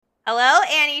Hello,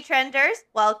 Annie Trenders.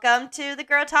 Welcome to the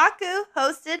Girltaku,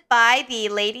 hosted by the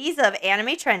ladies of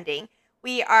anime trending.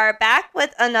 We are back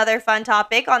with another fun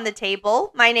topic on the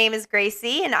table. My name is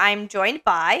Gracie, and I'm joined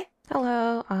by.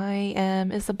 Hello, I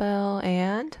am Isabel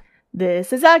and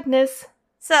This is Agnes.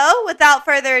 So, without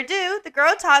further ado, the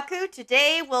Girltaku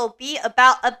today will be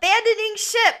about abandoning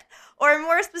ship, or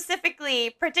more specifically,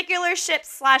 particular ships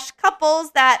slash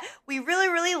couples that we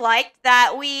really liked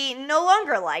that we no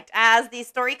longer liked as the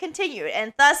story continued,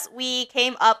 and thus we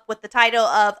came up with the title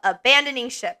of Abandoning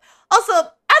Ship. Also,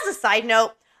 as a side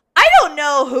note, I don't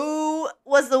know who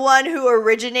was the one who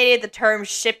originated the term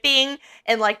shipping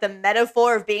and like the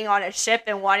metaphor of being on a ship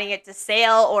and wanting it to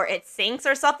sail or it sinks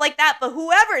or stuff like that, but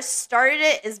whoever started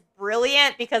it is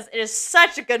brilliant because it is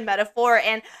such a good metaphor,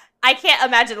 and I can't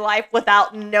imagine life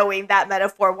without knowing that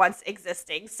metaphor once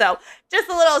existing. So, just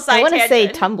a little side I want to say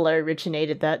tangent. Tumblr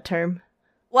originated that term.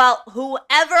 Well,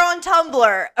 whoever on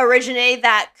Tumblr originated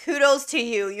that, kudos to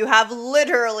you. You have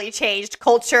literally changed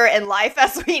culture and life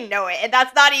as we know it. And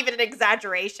that's not even an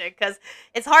exaggeration, because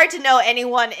it's hard to know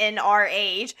anyone in our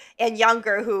age and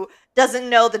younger who doesn't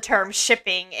know the term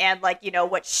shipping and, like, you know,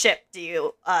 what ship do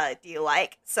you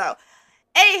like. So,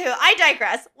 anywho, I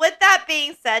digress. With that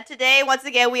being said, today, once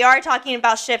again, we are talking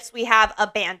about ships we have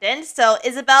abandoned. So,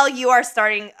 Isabel, you are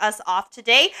starting us off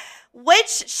today.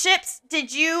 Which ships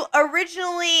did you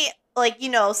originally,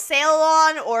 sail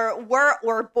on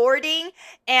or boarding,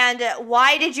 and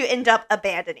why did you end up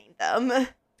abandoning them?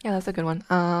 yeah, that's a good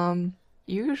one.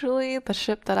 Usually the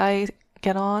ship that I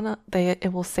get on,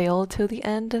 it will sail to the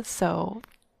end, so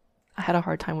I had a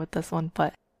hard time with this one,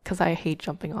 but because I hate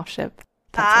jumping off ship,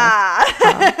 that's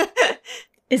why.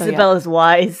 Isabel is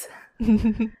wise.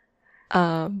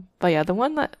 But yeah, the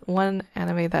one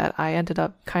anime that I ended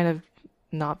up kind of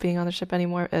not being on the ship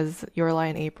anymore is Your Lie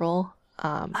in April.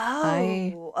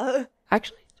 I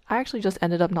actually just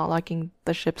ended up not liking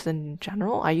the ships in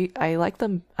general. I liked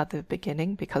them at the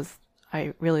beginning because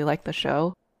I really liked the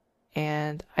show,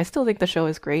 and I still think the show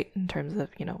is great in terms of,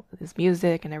 you know, its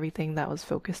music and everything that was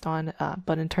focused on.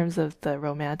 But in terms of the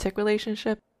romantic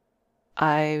relationship,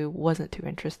 I wasn't too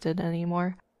interested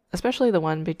anymore. Especially the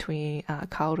one between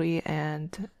Kaori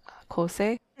and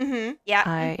Kosei. Mm-hmm. Yeah.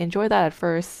 I enjoyed that at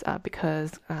first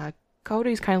because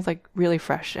Kaori's kind of like really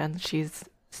fresh and she's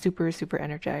super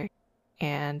energetic.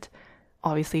 And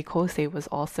obviously Kosei was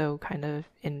also kind of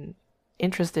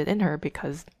interested in her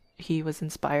because he was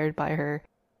inspired by her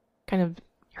kind of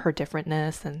her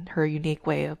differentness and her unique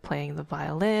way of playing the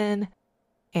violin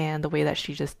and the way that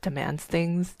she just demands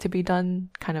things to be done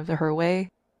kind of her way.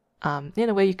 In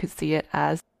a way you could see it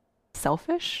as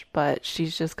selfish, but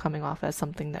she's just coming off as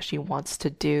something that she wants to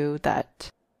do that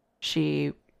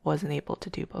she wasn't able to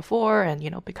do before, and, you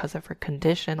know, because of her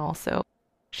condition also,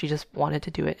 she just wanted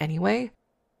to do it anyway.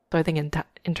 So I think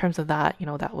in terms of that, you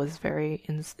know, that was very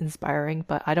inspiring,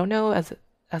 but I don't know, as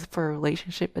for a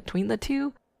relationship between the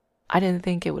two, I didn't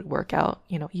think it would work out,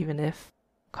 you know, even if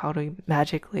Kaori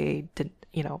magically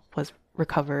was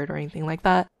recovered or anything like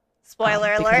that.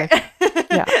 Spoiler alert.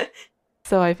 Yeah.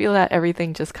 So I feel that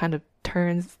everything just kind of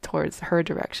turns towards her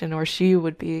direction, or she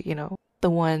would be, you know, the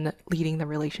one leading the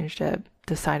relationship,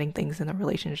 deciding things in the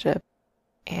relationship.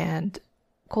 And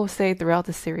Kosei throughout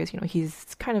the series, you know,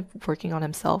 he's kind of working on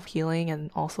himself, healing,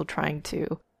 and also trying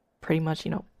to pretty much,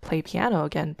 you know, play piano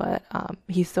again. But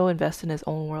he's so invested in his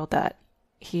own world that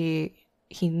he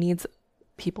needs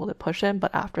people to push him.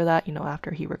 But after that, you know,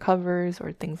 after he recovers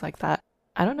or things like that,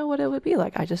 I don't know what it would be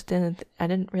like. I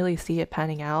didn't really see it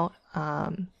panning out.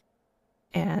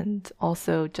 And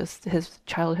also just his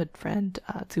childhood friend,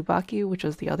 Tsubaki, which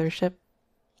was the other ship.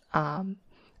 I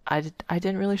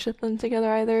didn't really ship them together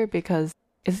either because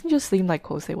it just seemed like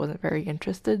Kosei wasn't very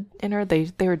interested in her. They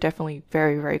were definitely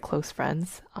very close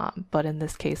friends. But in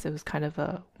this case, it was kind of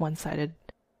a one-sided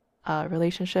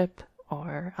relationship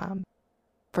or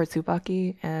for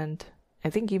Tsubaki. And I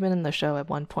think even in the show at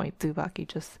one point, Tsubaki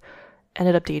just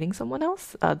ended up dating someone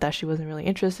else that she wasn't really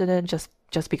interested in just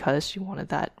because she wanted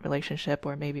that relationship,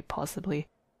 or maybe possibly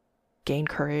gain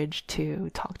courage to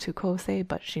talk to Kosei,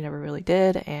 but she never really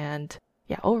did. And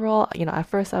yeah, overall, you know, at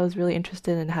first I was really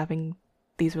interested in having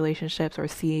these relationships or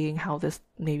seeing how this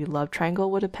maybe love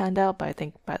triangle would have panned out, but I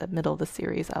think by the middle of the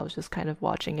series I was just kind of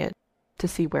watching it to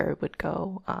see where it would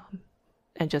go,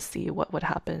 and just see what would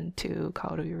happen to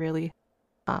Kaoru really.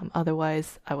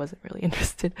 Otherwise, I wasn't really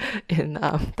interested in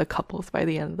the couples by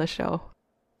the end of the show.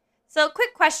 So,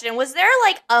 quick question. Was there,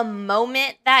 like, a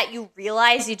moment that you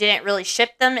realized you didn't really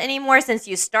ship them anymore since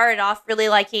you started off really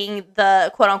liking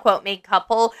the quote-unquote main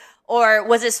couple? Or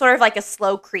was it sort of like a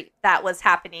slow creep that was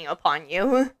happening upon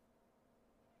you?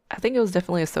 I think it was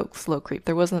definitely a slow creep.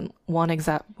 There wasn't one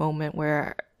exact moment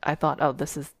where I thought, oh,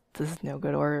 this is no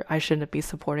good, or I shouldn't be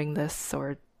supporting this,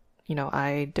 or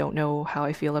I don't know how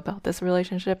I feel about this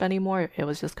relationship anymore. It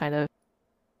was just kind of,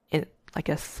 I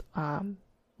guess,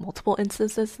 multiple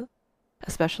instances,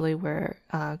 especially where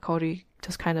Kaori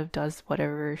just kind of does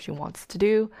whatever she wants to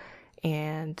do,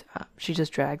 and she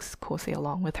just drags Kosei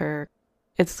along with her.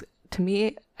 It's, to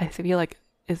me, I feel like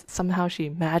somehow she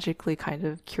magically kind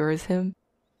of cures him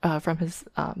from his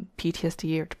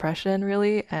PTSD or depression,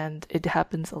 really, and it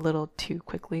happens a little too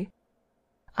quickly.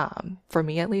 For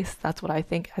me, at least, that's what I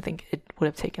think. I think it would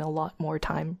have taken a lot more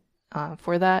time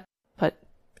for that, but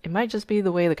it might just be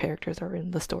the way the characters are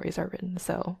written, the stories are written.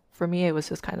 So for me, it was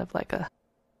just kind of like a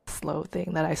slow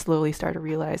thing that I slowly started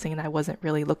realizing, and I wasn't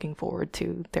really looking forward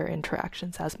to their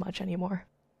interactions as much anymore.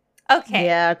 Okay.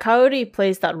 Yeah, Kaori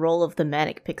plays that role of the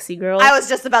manic pixie girl. I was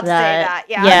just about to say that,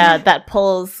 yeah. Yeah, that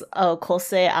pulls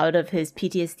Kosei out of his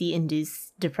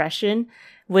PTSD-induced depression,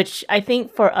 which I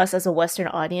think for us as a Western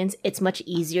audience, it's much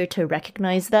easier to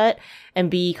recognize that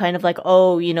and be kind of like,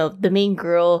 oh, the main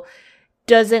girl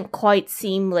doesn't quite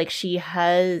seem like she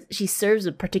serves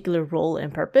a particular role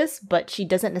and purpose, but she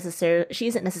isn't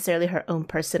necessarily her own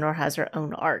person or has her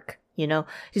own arc,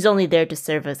 She's only there to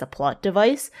serve as a plot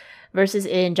device. Versus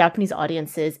in Japanese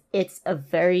audiences, it's a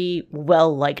very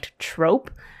well-liked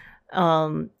trope.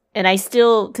 And I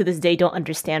still, to this day, don't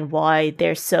understand why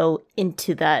they're so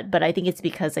into that. But I think it's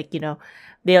because,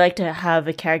 they like to have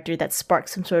a character that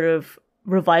sparks some sort of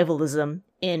revivalism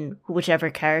in whichever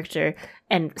character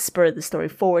and spur the story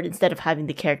forward instead of having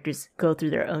the characters go through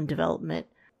their own development.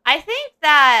 I think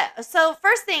that, so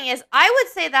first thing is, I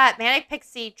would say that Manic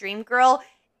Pixie Dream Girl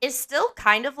is still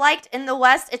kind of liked in the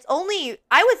West. It's only,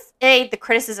 I would say the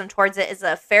criticism towards it is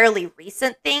a fairly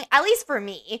recent thing, at least for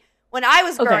me. When I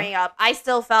was growing up, I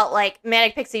still felt like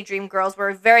Manic Pixie Dream Girls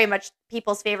were very much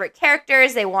people's favorite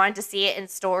characters. They wanted to see it in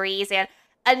stories, and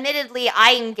admittedly,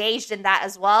 I engaged in that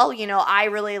as well. I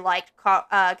really liked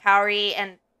Kaori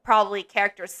and probably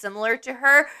characters similar to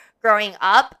her growing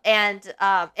up, and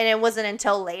it wasn't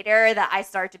until later that I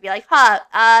started to be like,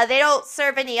 they don't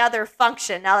serve any other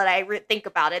function now that I think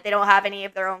about it. They don't have any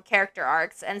of their own character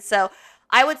arcs, and so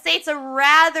I would say it's a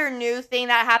rather new thing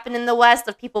that happened in the West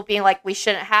of people being like, we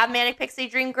shouldn't have Manic Pixie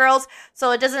Dream Girls,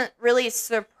 so it doesn't really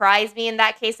surprise me in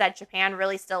that case that Japan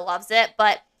really still loves it.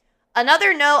 But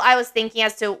another note I was thinking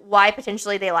as to why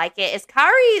potentially they like it is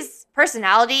Kaori's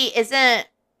personality isn't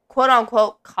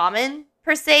quote-unquote common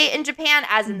per se in Japan,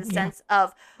 as in the sense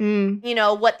of,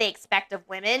 what they expect of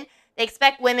women. They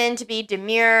expect women to be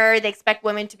demure. They expect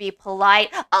women to be polite.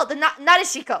 Oh, the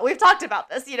Nadeshiko. We've talked about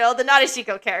this, the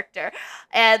Nadeshiko character.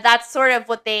 And that's sort of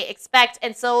what they expect.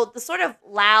 And so the sort of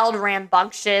loud,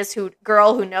 rambunctious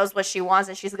girl who knows what she wants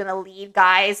and she's going to lead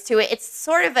guys to it, it's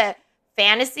sort of a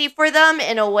fantasy for them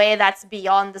in a way that's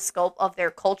beyond the scope of their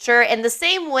culture. In the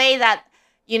same way that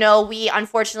we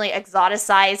unfortunately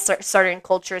exoticize certain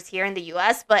cultures here in the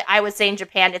U.S., but I would say in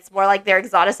Japan, it's more like they're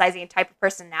exoticizing a type of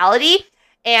personality.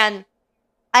 And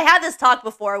I had this talk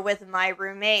before with my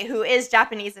roommate who is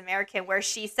Japanese American, where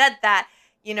she said that,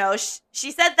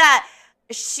 she said that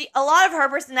a lot of her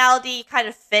personality kind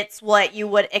of fits what you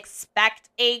would expect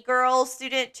a girl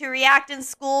student to react in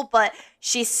school, but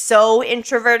she's so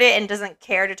introverted and doesn't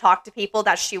care to talk to people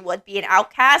that she would be an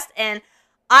outcast. And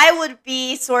I would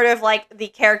be sort of like the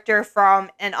character from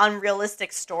an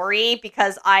unrealistic story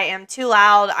because I am too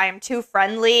loud, I am too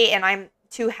friendly, and I'm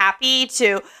too happy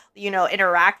to,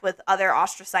 interact with other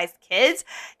ostracized kids.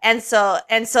 And so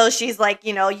she's like,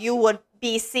 you would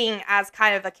be seeing as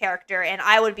kind of a character, and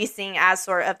I would be seeing as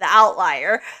sort of the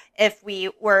outlier if we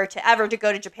were to ever to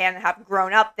go to Japan and have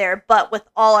grown up there, but with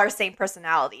all our same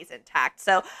personalities intact.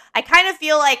 So I kind of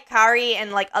feel like Kaori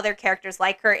and like other characters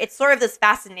like her, it's sort of this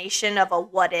fascination of a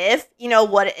what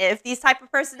if these type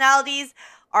of personalities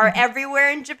are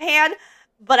everywhere in Japan,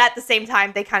 but at the same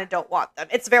time, they kind of don't want them.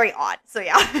 It's very odd. So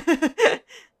yeah.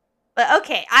 But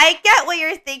okay, I get what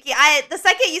you're thinking. The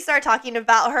second you start talking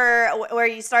about her, where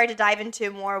you started to dive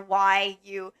into more why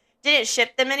you didn't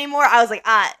ship them anymore, I was like,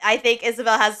 I think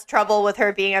Isabel has trouble with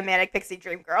her being a Manic Pixie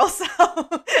Dream Girl. So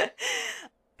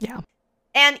yeah.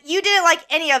 And you didn't like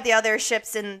any of the other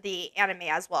ships in the anime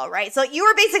as well, right? So you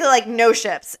were basically like no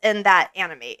ships in that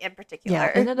anime in particular. Yeah,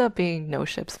 it ended up being no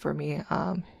ships for me.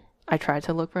 I tried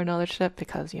to look for another ship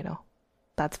because,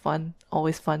 that's fun.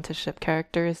 Always fun to ship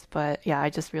characters, but yeah, I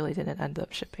just really didn't end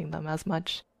up shipping them as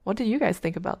much. What did you guys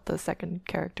think about the second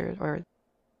character or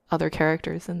other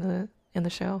characters in the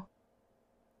show?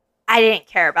 I didn't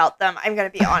care about them, I'm gonna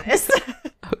be honest.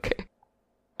 Okay.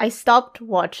 I stopped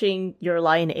watching Your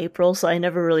Lie in April, so I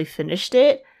never really finished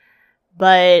it.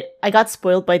 But I got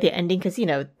spoiled by the ending because,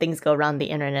 things go around the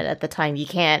internet at the time. You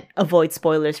can't avoid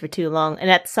spoilers for too long. And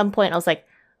at some point, I was like,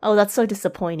 oh, that's so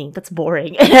disappointing. That's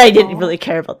boring. And I didn't really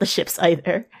care about the ships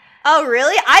either. Oh,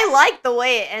 really? I like the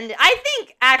way it ended. I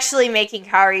think actually making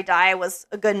Kaori die was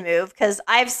a good move because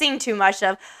I've seen too much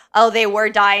of, oh, they were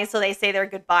dying, so they say their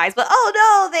goodbyes. But, oh,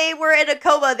 no, they were in a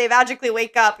coma. They magically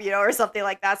wake up, or something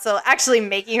like that. So actually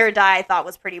making her die I thought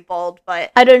was pretty bold.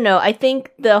 But I don't know. I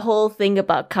think the whole thing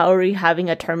about Kaori having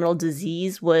a terminal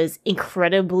disease was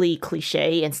incredibly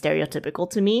cliche and stereotypical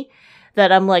to me.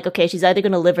 That I'm like, okay, she's either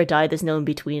going to live or die. There's no in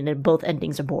between, and both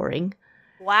endings are boring.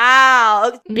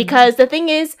 Wow. Because the thing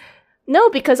is, no,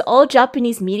 because all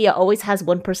Japanese media always has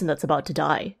one person that's about to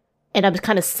die. And I'm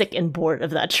kind of sick and bored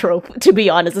of that trope, to be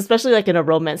honest, especially like in a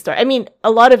romance story. I mean, a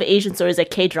lot of Asian stories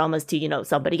like K-dramas too,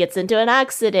 somebody gets into an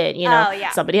accident,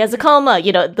 somebody has a coma,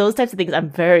 those types of things I'm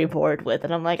very bored with.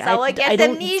 And I'm like, someone gets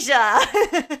amnesia.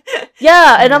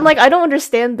 Yeah, and I'm like, I don't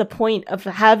understand the point of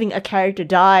having a character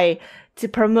die to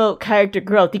promote character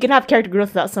growth. You can have character growth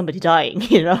without somebody dying,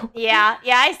 Yeah,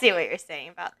 I see what you're saying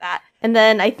about that. And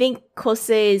then I think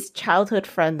Kosei's childhood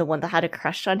friend, the one that had a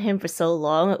crush on him for so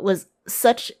long, was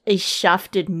such a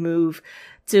shafted move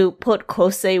to put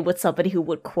Kosei with somebody who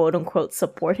would quote unquote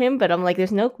support him. But I'm like,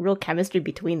 there's no real chemistry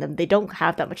between them. They don't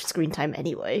have that much screen time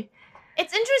anyway.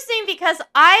 It's interesting because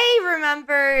I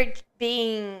remember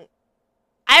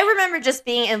just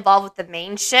being involved with the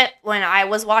main ship when I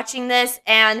was watching this,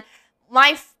 and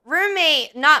my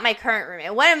roommate, not my current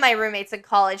roommate, one of my roommates in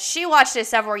college, she watched it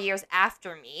several years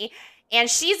after me. And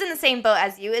she's in the same boat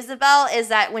as you, Isabel, is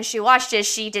that when she watched it,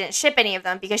 she didn't ship any of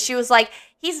them because she was like,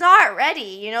 he's not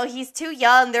ready. He's too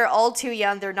young. They're all too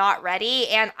young. They're not ready.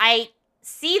 And I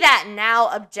see that now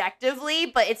objectively,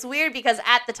 but it's weird because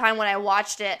at the time when I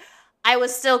watched it, I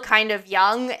was still kind of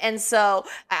young, and so,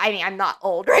 I mean, I'm not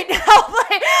old right now, but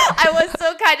I was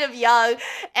still kind of young,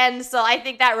 and so I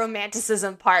think that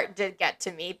romanticism part did get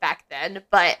to me back then,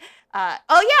 but,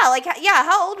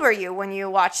 how old were you when you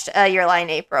watched Your Lie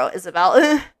in April,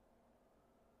 Isabel?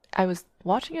 I was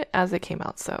watching it as it came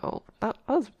out, so that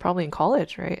was probably in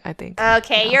college, right? I think.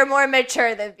 Okay, you're more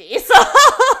mature than me, so...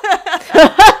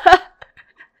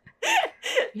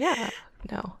 Yeah.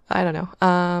 No, I don't know.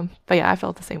 But yeah, I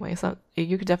felt the same way. So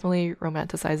you could definitely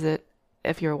romanticize it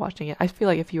if you were watching it. I feel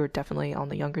like if you were definitely on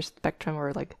the younger spectrum,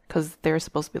 or like, because they're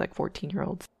supposed to be like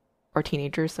 14-year-olds or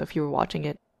teenagers. So if you were watching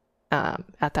it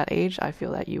at that age, I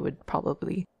feel that you would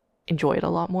probably enjoy it a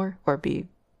lot more or be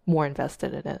more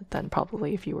invested in it than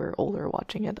probably if you were older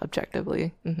watching it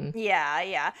objectively. Mm-hmm.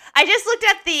 Yeah. I just looked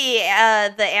at the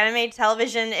anime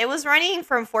television. It was running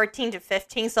from 14 to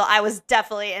 15, so I was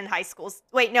definitely in high school.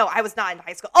 Wait, no, I was not in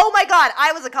high school. Oh my god,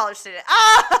 I was a college student.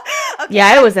 Okay. Yeah,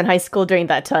 I was in high school during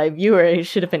that time. You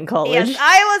should have been in college. Yes,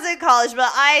 I was in college,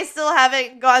 but I still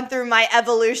haven't gone through my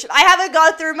evolution. I haven't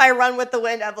gone through my Run with the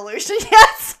Wind evolution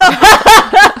yet. So.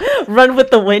 Run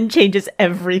with the Wind changes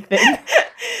everything.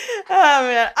 Oh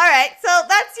man. All right, so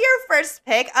that's your first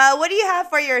pick. What do you have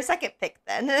for your second pick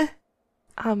then?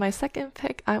 My second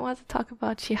pick, I want to talk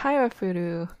about Chihaya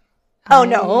Furu. Oh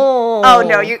no! Oh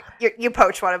no! You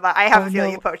poached one of mine. I have a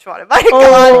feeling you poached one of mine. Go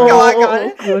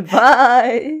on.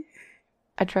 Goodbye.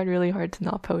 I tried really hard to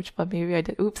not poach, but maybe I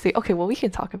did. Oopsie. Okay, well we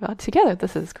can talk about it together.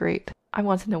 This is great. I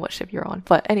want to know what ship you're on.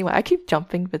 But anyway, I keep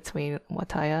jumping between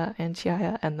Wataya and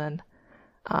Chihaya, and then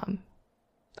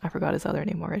I forgot his other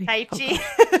name already. Taichi.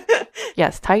 Oh,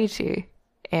 yes, Taichi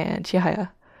and Chihaya.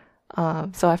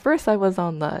 So at first I was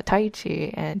on the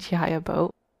Taichi and Chihaya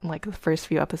boat, like the first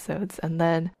few episodes, and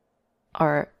then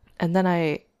I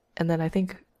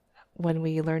think when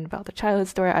we learned about the childhood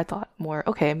story, I thought more,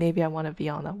 okay, maybe I want to be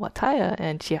on the Wataya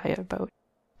and Chihaya boat.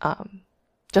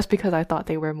 Just because I thought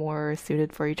they were more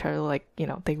suited for each other, like,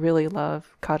 they really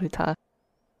love Karuta,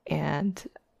 and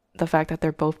the fact that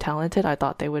they're both talented, I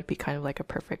thought they would be kind of like a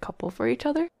perfect couple for each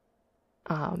other.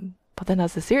 But then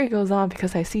as the series goes on,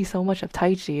 because I see so much of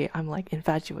Taichi, I'm like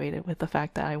infatuated with the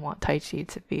fact that I want Taichi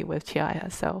to be with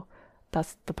Chihaya, so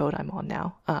that's the boat I'm on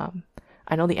now.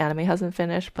 I know the anime hasn't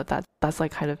finished, but that's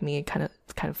like kind of me kind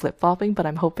of flip-flopping, but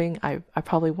I'm hoping I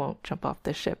probably won't jump off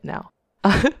this ship now.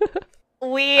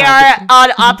 We are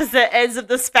on opposite ends of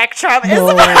the spectrum.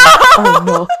 No. Oh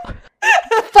no.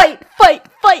 Fight!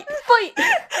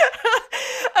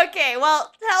 Okay,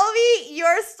 well, tell me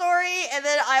your story and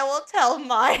then I will tell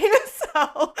mine.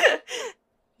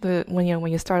 So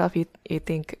when you start off, you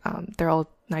think they're all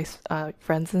nice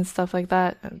friends and stuff like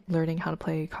that, learning how to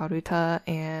play Karuta,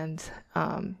 and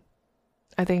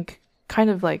I think kind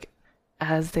of like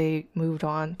as they moved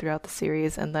on throughout the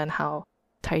series, and then how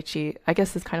Taichi, I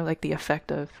guess, is kind of like the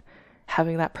effect of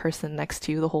having that person next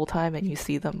to you the whole time and you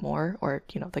see them more, or,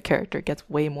 you know, the character gets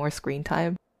way more screen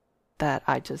time, that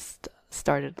I just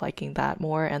started liking that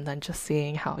more. And then just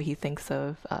seeing how he thinks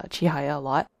of Chihaya a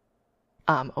lot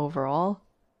overall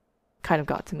kind of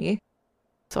got to me.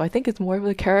 So I think it's more of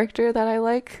the character that I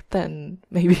like than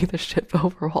maybe the ship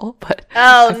overall. But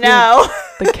oh no,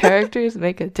 the characters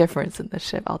make a difference in the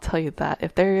ship. I'll tell you that.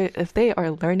 If they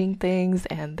are learning things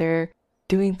and they're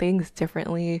doing things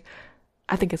differently,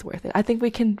 I think it's worth it. I think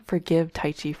we can forgive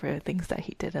Taichi for the things that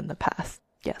he did in the past.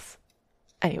 Yes.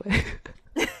 Anyway.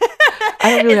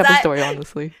 I don't really have a story,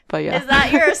 honestly. But yeah. Is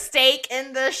that your stake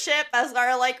in the ship? As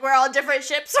far like we're on different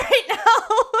ships right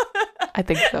now? I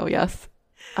think so, yes.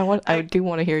 I do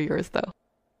want to hear yours though.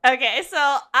 Okay,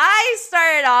 so I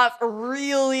started off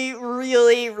really,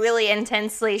 really, really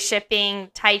intensely shipping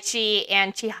Taichi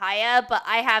and Chihaya, but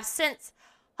I have since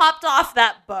hopped off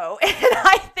that boat, and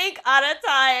I think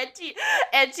Arata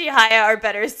and Chihaya are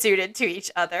better suited to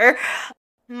each other.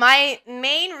 My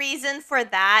main reason for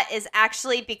that is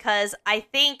actually because I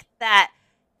think that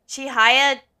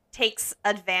Chihaya takes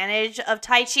advantage of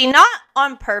Taichi, not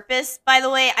on purpose, by the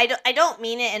way. I don't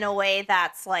mean it in a way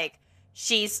that's like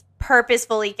she's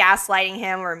purposefully gaslighting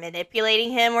him or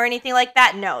manipulating him or anything like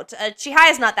that. No,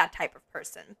 Chihaya is not that type of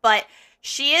person, but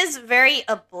she is very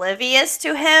oblivious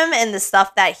to him and the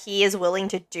stuff that he is willing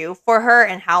to do for her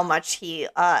and how much he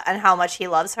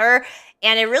loves her.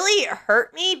 And it really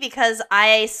hurt me because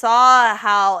I saw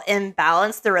how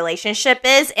imbalanced the relationship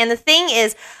is. And the thing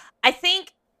is, I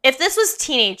think if this was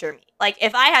teenager me, like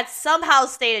if I had somehow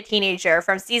stayed a teenager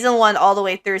from season 1 all the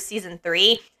way through season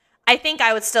 3, I think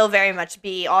I would still very much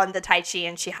be on the Taichi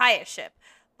and Chihaya ship.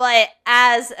 But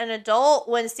as an adult,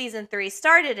 when season 3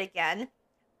 started again,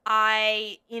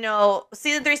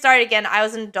 season 3 started again, I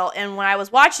was an adult, and when I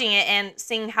was watching it and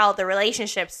seeing how the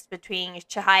relationships between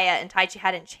Chihaya and Taichi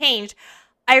hadn't changed,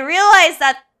 I realized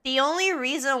that the only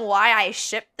reason why I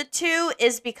shipped the two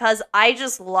is because I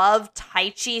just love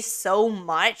Taichi so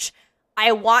much.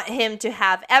 I want him to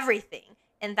have everything,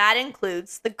 and that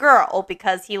includes the girl,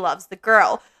 because he loves the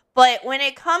girl. But when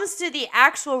it comes to the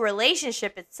actual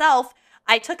relationship itself,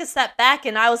 I took a step back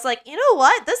and I was like, you know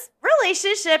what? This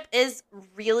relationship is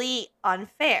really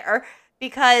unfair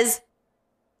because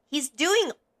he's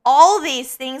doing all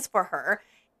these things for her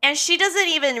and she doesn't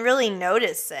even really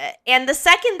notice it. And the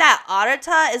second that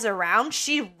Arata is around,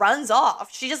 she runs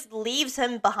off. She just leaves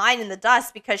him behind in the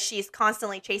dust because she's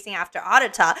constantly chasing after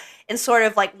Arata and sort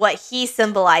of like what he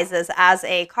symbolizes as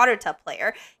a Karuta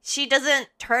player. She doesn't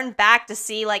turn back to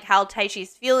see like how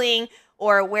Taichi's feeling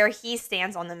or where he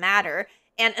stands on the matter.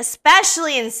 And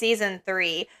especially in season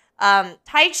 3,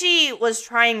 Taichi was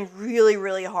trying really,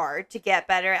 really hard to get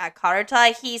better at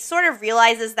Karuta. He sort of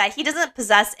realizes that he doesn't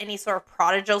possess any sort of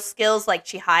prodigal skills like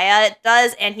Chihaya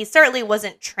does, and he certainly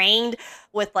wasn't trained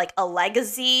with like a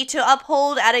legacy to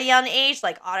uphold at a young age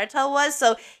like Arata was.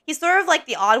 So he's sort of like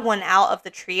the odd one out of the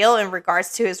trio in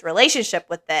regards to his relationship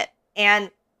with it.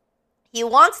 And he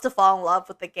wants to fall in love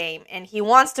with the game, and he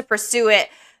wants to pursue it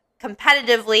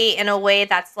competitively in a way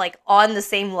that's like on the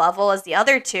same level as the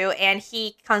other two, and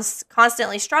he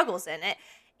constantly struggles in it,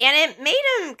 and it made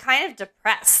him kind of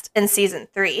depressed in season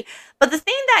 3. But the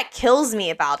thing that kills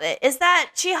me about it is that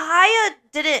Chihaya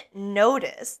didn't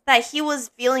notice that he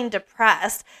was feeling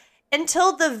depressed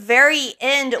until the very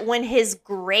end when his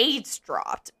grades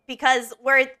dropped, because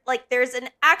where like there's an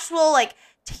actual like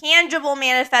tangible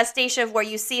manifestation of where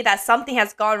you see that something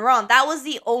has gone wrong. That was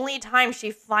the only time she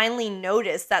finally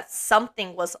noticed that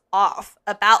something was off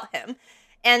about him.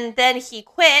 And then he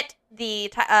quit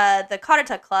the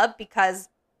Karuta club because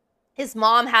his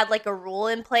mom had like a rule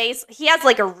in place. He has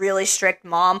like a really strict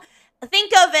mom.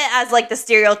 Think of it as like the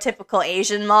stereotypical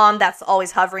Asian mom that's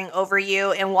always hovering over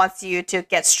you and wants you to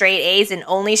get straight A's and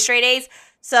only straight A's.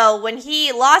 So when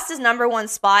he lost his number 1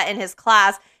 spot in his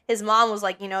class, his mom was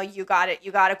like, you know, you got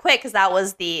to quit, because that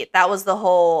was the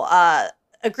whole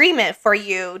agreement for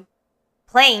you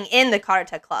playing in the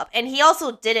Karuta club. And he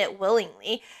also did it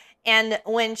willingly. And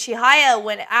when Chihaya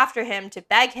went after him to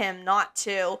beg him not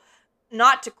to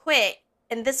quit,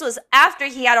 and this was after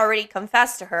he had already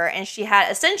confessed to her and she had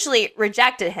essentially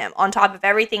rejected him on top of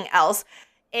everything else,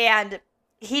 and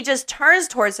he just turns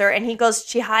towards her and he goes,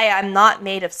 Chihaya, I'm not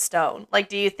made of stone. Like,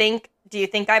 do you think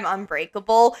I'm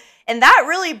unbreakable? And that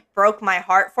really broke my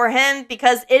heart for him,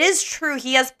 because it is true.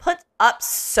 He has put up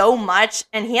so much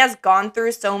and he has gone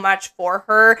through so much for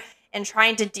her and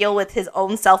trying to deal with his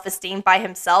own self-esteem by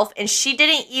himself. And she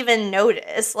didn't even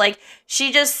notice. Like,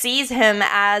 she just sees him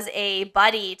as a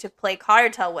buddy to play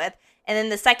Karuta with. And then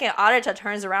the second Arata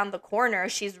turns around the corner,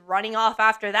 she's running off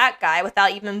after that guy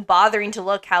without even bothering to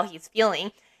look how he's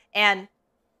feeling. And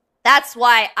that's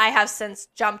why I have since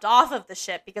jumped off of the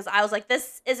ship, because I was like,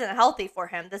 this isn't healthy for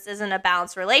him. This isn't a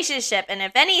balanced relationship. And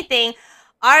if anything,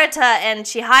 Arata and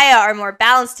Chihaya are more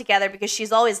balanced together because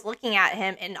she's always looking at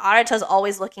him and Arata's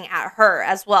always looking at her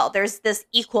as well. There's this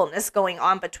equalness going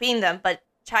on between them, but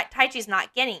Taichi's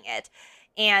not getting it.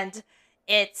 And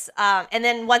it's and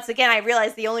then once again I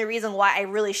realized the only reason why I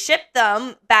really shipped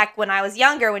them back when I was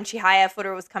younger, when Chihaya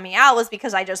Furu was coming out, was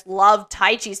because I just loved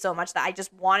Taichi so much that I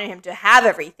just wanted him to have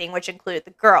everything, which included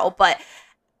the girl. But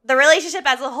the relationship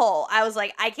as a whole, I was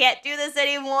like, I can't do this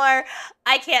anymore.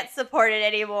 I can't support it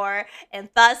anymore. And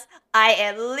thus, I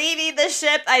am leaving the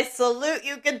ship. I salute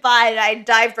you goodbye. And I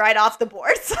dived right off the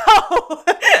board.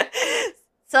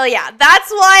 So yeah, that's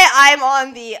why I'm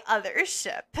on the other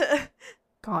ship.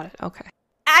 Got it. Okay.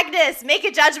 Agnes, make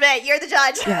a judgment. You're the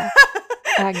judge. Yeah.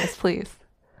 Agnes, please.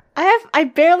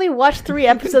 I barely watched 3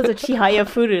 episodes of Chihaya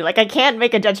Furu. Like, I can't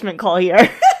make a judgment call here.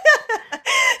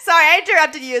 Sorry, I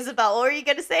interrupted you, Isabel. What were you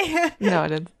going to say? No, I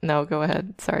didn't. No, go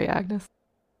ahead. Sorry, Agnes.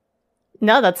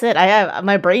 No, that's it.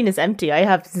 My brain is empty. I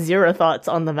have 0 thoughts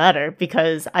on the matter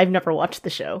because I've never watched the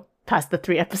show past the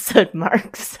 3 episode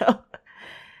mark, so...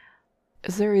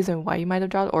 Is there a reason why you might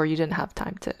have dropped, or you didn't have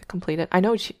time to complete it? I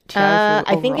know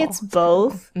I think it's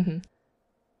both. Mm-hmm.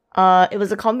 It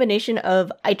was a combination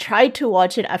of, I tried to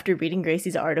watch it after reading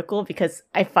Gracie's article because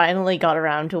I finally got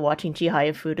around to watching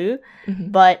Chihaya Furu,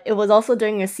 but it was also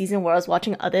during a season where I was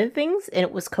watching other things and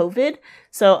it was COVID.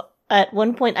 So at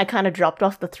one point I kind of dropped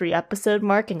off the 3 episode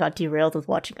mark and got derailed with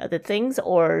watching other things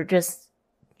or just,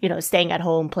 staying at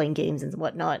home playing games and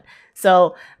whatnot.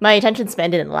 So my attention span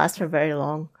didn't last for very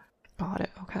long. Got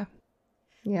it. Okay.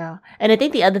 Yeah. And I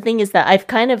think the other thing is that I've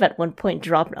kind of at one point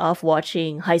dropped off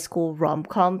watching high school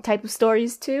rom-com type of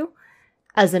stories too.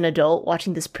 As an adult,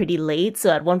 watching this pretty late.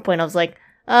 So at one point I was like,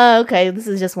 okay, this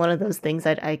is just one of those things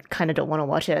I kind of don't want to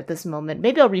watch it at this moment.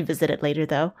 Maybe I'll revisit it later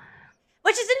though.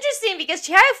 Which is interesting because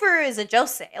Chihaya Furu is a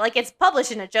josei. Like, it's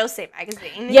published in a josei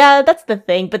magazine. Yeah, that's the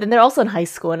thing. But then they're also in high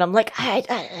school. And I'm like,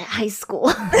 high school.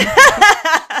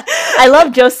 I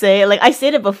love josei. Like, I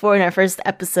stated before in our first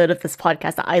episode of this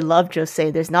podcast that I love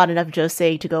josei. There's not enough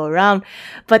josei to go around.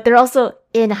 But they're also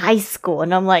in high school.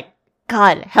 And I'm like,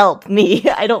 God, help me.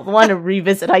 I don't want to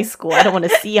revisit high school. I don't want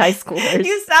to see high schoolers.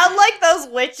 You sound like those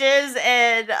witches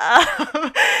in,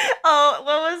 what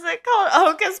was it called?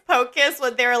 Hocus Pocus,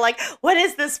 when they were like, what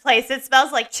is this place? It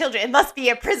smells like children. It must be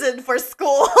a prison for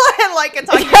school. And like, it's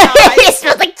talking about It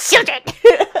smells like children.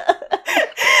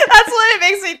 That's what it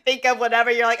makes me think of whenever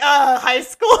you're like, oh, high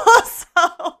school.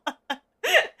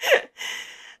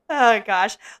 Oh,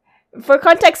 gosh. For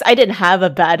context, I didn't have a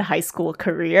bad high school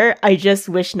career. I just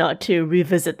wish not to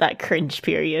revisit that cringe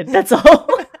period. That's all.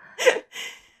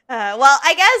 Well,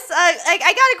 I guess I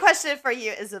got a question for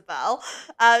you, Isabel.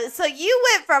 So you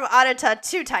went from Arata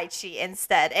to Taichi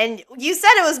instead, and you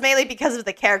said it was mainly because of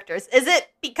the characters. Is it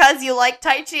because you like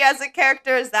Taichi as a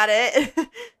character? Is that it?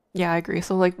 Yeah, I agree.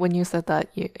 So like when you said that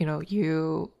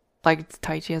you liked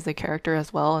Taichi as a character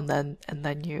as well, and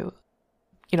then you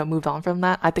moved on from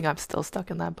that. I think I'm still stuck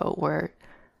in that boat where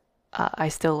I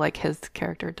still like his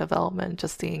character development,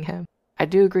 just seeing him. I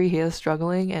do agree he is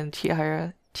struggling, and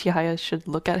Chihaya should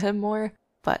look at him more.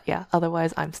 But yeah,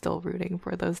 otherwise I'm still rooting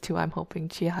for those two. I'm hoping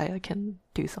Chihaya can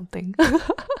do something.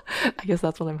 I guess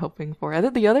that's what I'm hoping for. And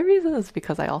then the other reason is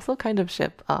because I also kind of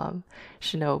ship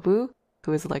Shinobu,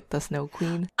 who is like the Snow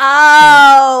Queen.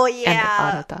 Oh, and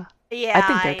yeah. Arata. Yeah, I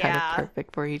think they're kind of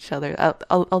perfect for each other.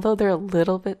 Although they're a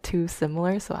little bit too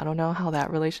similar, so I don't know how that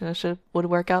relationship would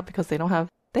work out because they don't have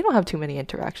too many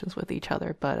interactions with each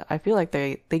other. But I feel like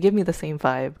they give me the same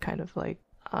vibe, kind of like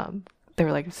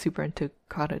they're like super into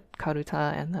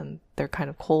karuta, and then they're kind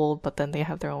of cold, but then they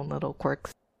have their own little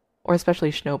quirks. Or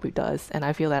especially Shinobu does, and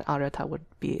I feel that Arata would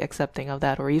be accepting of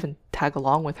that, or even tag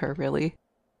along with her really,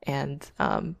 and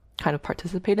kind of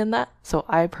participate in that. So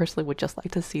I personally would just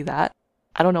like to see that.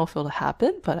 I don't know if it'll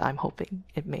happen, but I'm hoping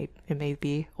it may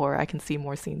be, or I can see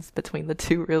more scenes between the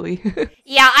two, really.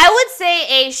 Yeah, I would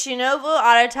say a Shinobu,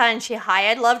 Arata, and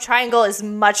Chihaya love triangle is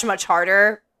much, much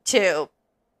harder to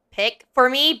pick for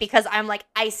me because I'm like,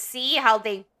 I see how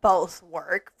they both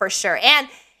work for sure. And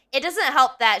it doesn't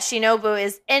help that Shinobu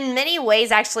is in many ways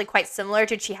actually quite similar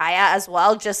to Chihaya as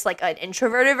well, just like an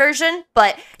introverted version.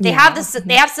 But they have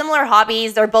similar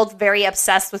hobbies. They're both very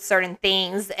obsessed with certain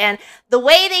things. And the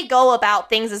way they go about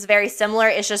things is very similar.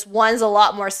 It's just one's a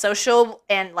lot more social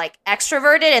and like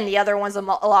extroverted, and the other one's a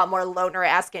lot more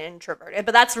loner-esque and introverted.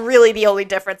 But that's really the only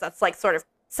difference that's like sort of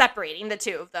separating the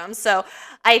two of them. So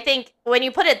I think when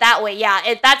you put it that way,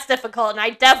 yeah, that's difficult. And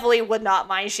I definitely would not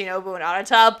mind Shinobu and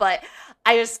Arata, but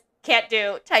can't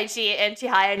do Taichi and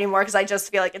Chihaya anymore because I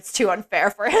just feel like it's too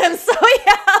unfair for him. So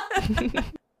yeah.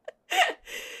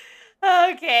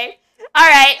 Okay. All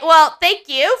right. Well, thank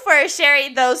you for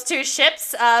sharing those two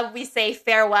ships. We say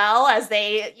farewell as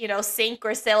they, sink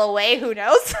or sail away. Who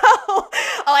knows?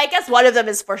 I guess one of them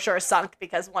is for sure sunk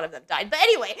because one of them died. But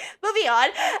anyway, moving on.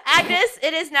 Agnes,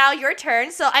 it is now your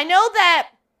turn. So I know that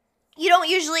you don't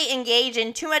usually engage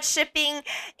in too much shipping,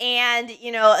 and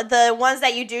the ones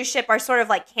that you do ship are sort of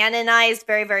like canonized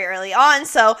very, very early on,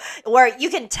 so where you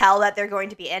can tell that they're going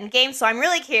to be endgame. So I'm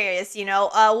really curious,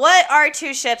 what are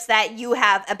two ships that you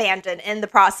have abandoned in the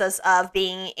process of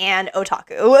being an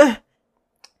otaku?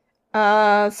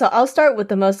 So I'll start with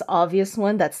the most obvious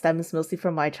one that stems mostly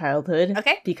from my childhood.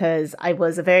 Okay. Because I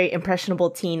was a very impressionable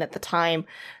teen at the time.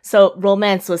 So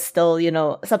romance was still,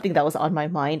 something that was on my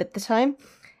mind at the time.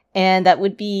 And that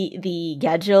would be the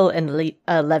Gadgil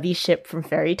and Levy ship from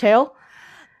Fairy Tail.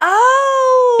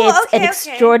 Oh, it's an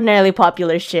extraordinarily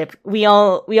popular ship. We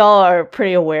all are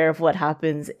pretty aware of what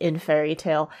happens in Fairy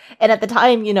Tail. And at the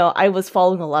time, I was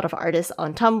following a lot of artists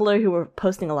on Tumblr who were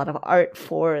posting a lot of art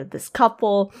for this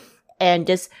couple, and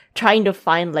just trying to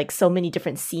find like so many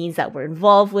different scenes that were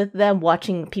involved with them,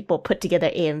 watching people put together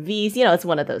AMVs. It's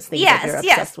one of those things that you're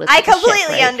obsessed with. I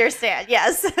completely right? understand,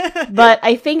 yes. But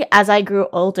I think as I grew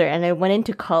older and I went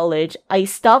into college, I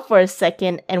stopped for a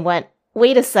second and went,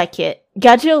 wait a second.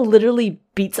 Gadgil literally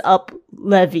beats up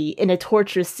Levy in a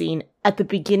torture scene at the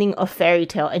beginning of Fairy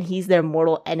Tail, and he's their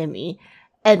mortal enemy.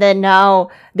 And then now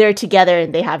they're together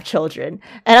and they have children.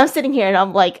 And I'm sitting here and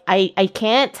I'm like, I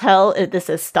can't tell if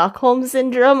this is Stockholm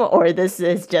Syndrome or this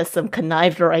is just some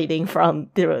connived writing from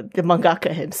the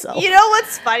mangaka himself. You know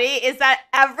what's funny is that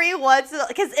every once in a,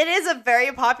 because it is a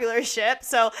very popular ship,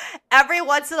 so every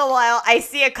once in a while I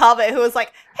see a comment who is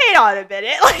like, "Hang on a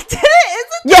minute, like, is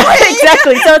it?" Yeah,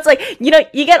 exactly. So it's like,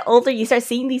 you get older, you start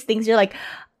seeing these things, you're like,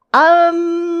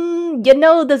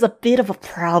 there's a bit of a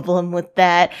problem with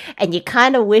that, and you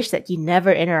kind of wish that you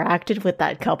never interacted with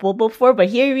that couple before, but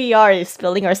here we are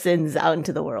spilling our sins out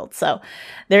into the world. So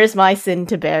there's my sin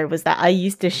to bear, was that I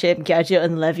used to ship Gadget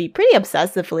and Levy pretty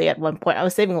obsessively at one point. I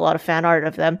was saving a lot of fan art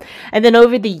of them, and then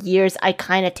over the years I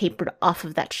kind of tapered off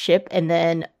of that ship, and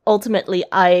then ultimately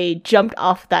I jumped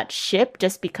off that ship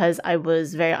just because I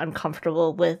was very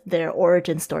uncomfortable with their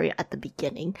origin story at the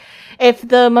beginning. If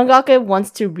the mangaka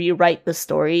wants to rewrite the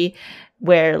story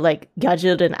where like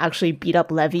Gadget didn't actually beat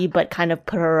up Levy but kind of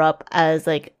put her up as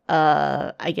like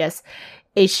I guess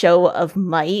a show of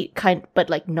might, but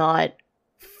like not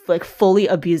like fully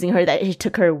abusing her, that it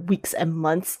took her weeks and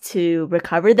months to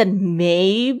recover, then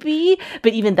maybe,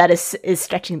 but even that is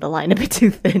stretching the line a bit too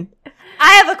thin.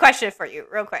 I have a question for you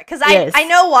real quick, because I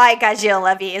know why Gadgil and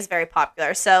Levy is very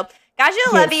popular. So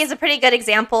Gadgil and Levy is a pretty good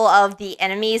example of the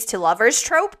enemies to lovers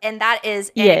trope, and that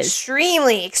is an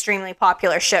extremely, extremely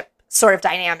popular ship sort of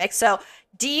dynamic. So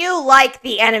do you like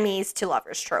the enemies to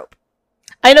lovers trope?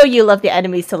 I know you love the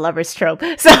enemies to lovers trope.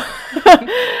 So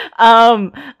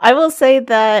I will say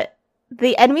that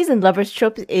the enemies and lovers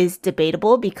trope is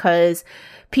debatable because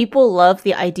people love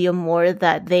the idea more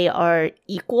that they are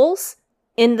equals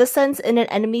in the sense in an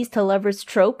enemies to lovers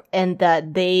trope, and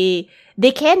that they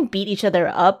can beat each other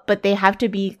up, but they have to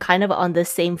be kind of on the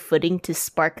same footing to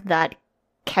spark that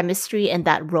chemistry and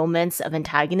that romance of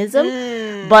antagonism.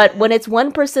 But when it's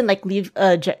one person like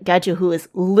Gadget, who is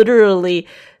literally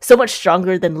so much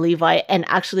stronger than Levi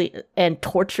and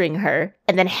torturing her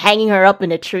and then hanging her up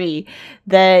in a tree,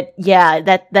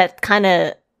 that kind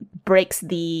of breaks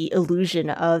the illusion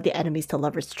of the enemies to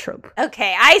lovers trope.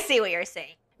 Okay, I see what you're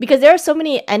saying. Because there are so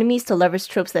many enemies to lovers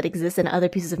tropes that exist in other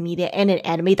pieces of media and in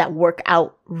anime that work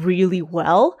out really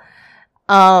well.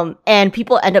 And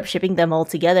people end up shipping them all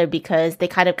together because they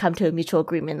kind of come to a mutual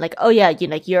agreement. Like, oh yeah,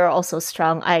 you're also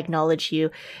strong. I acknowledge you.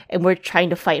 And we're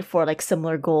trying to fight for like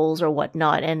similar goals or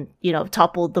whatnot, and,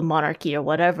 topple the monarchy or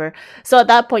whatever. So at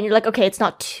that point, you're like, okay, it's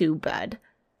not too bad.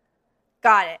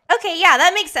 Got it. Okay, yeah,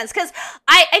 that makes sense. Because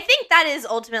I think that is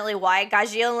ultimately why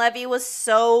Gadgil and Levy was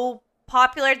so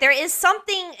popular. There is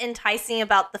something enticing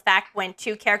about the fact when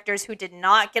two characters who did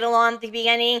not get along at the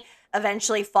beginning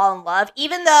eventually fall in love.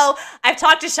 Even though I've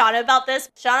talked to Shauna about this,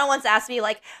 Shauna once asked me,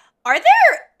 like,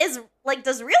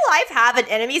 does real life have an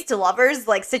enemies to lovers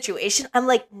like situation? I'm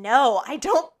like, no, I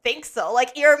don't think so.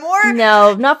 Like, you're more...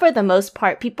 No, not for the most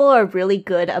part. People are really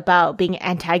good about being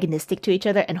antagonistic to each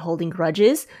other and holding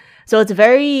grudges. So it's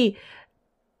very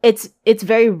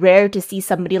rare to see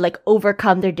somebody like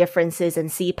overcome their differences and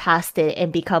see past it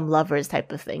and become lovers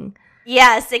type of thing.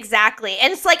 Yes, exactly.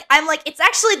 And it's like, I'm like, it's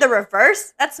actually the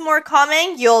reverse that's more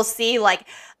common. You'll see like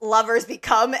lovers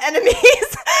become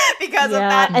enemies because of Yeah,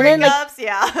 bad and then like breakups.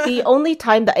 Yeah. the only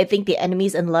time that I think the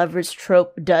enemies and lovers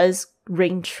trope does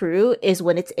ring true is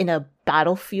when it's in a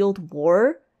battlefield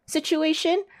war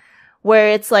situation where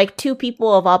it's like two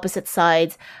people of opposite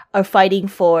sides are fighting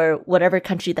for whatever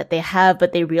country that they have,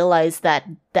 but they realize that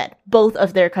both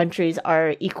of their countries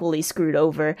are equally screwed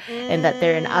over and that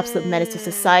they're an absolute menace to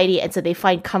society, and so they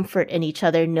find comfort in each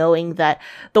other knowing that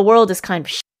the world is kind of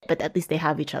shit, but at least they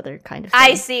have each other kind of thing.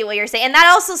 I see what you're saying. And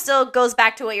that also still goes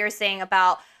back to what you're saying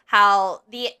about how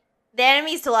the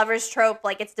enemies to lovers trope,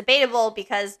 like, it's debatable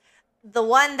because the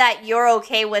one that you're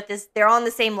okay with is they're on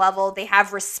the same level, they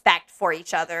have respect for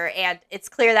each other, and it's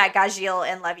clear that Gajil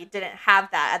and Levi didn't have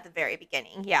that at the very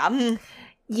beginning. Yeah.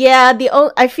 Yeah,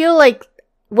 I feel like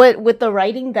what with the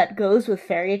writing that goes with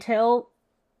Fairy Tale,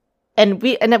 and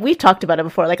we've talked about it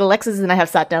before. Like Alexis and I have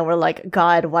sat down. We're like,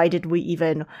 God, why did we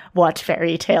even watch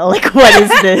Fairy Tale? Like, what is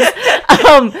this?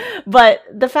 But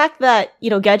the fact that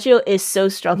Gajil is so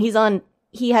strong,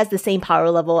 he has the same power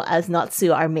level as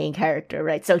Natsu, our main character,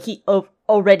 right? So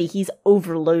he's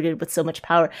overloaded with so much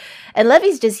power. And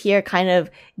Levi's just here kind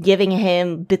of giving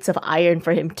him bits of iron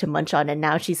for him to munch on, and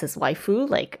now she's his waifu.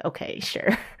 Like, okay,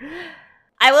 sure.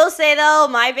 I will say, though,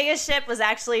 my biggest ship was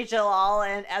actually Jalal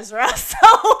and Ezra, so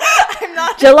I'm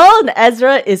not... Jalal and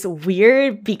Ezra is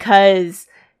weird because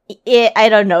I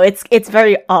don't know, it's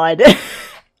very odd.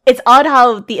 It's odd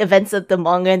how the events of the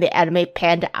manga and the anime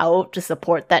panned out to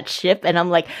support that ship, and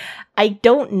I'm like, I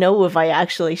don't know if I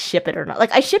actually ship it or not.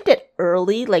 Like, I shipped it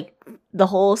early, like, the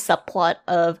whole subplot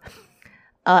of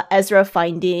Ezra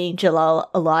finding Jalal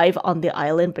alive on the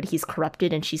island, but he's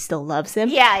corrupted and she still loves him.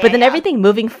 But then everything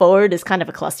moving forward is kind of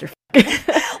a clusterfuck.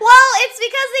 Well, it's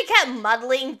because they kept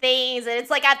muddling things, and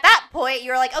it's like at that point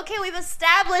you're like, okay, we've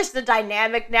established the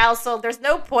dynamic now, so there's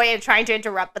no point in trying to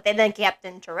interrupt. But they then kept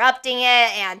interrupting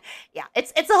it, and yeah,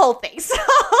 it's a whole thing. So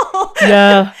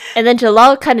yeah, and then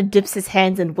Jalal kind of dips his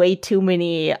hands in way too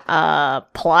many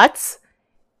plots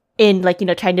in, like,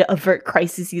 trying to avert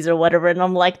crises or whatever, and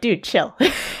I'm like, dude, chill.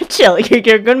 Chill,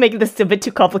 you're gonna make this a bit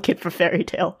too complicated for Fairy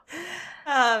Tale.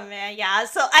 Oh man, yeah.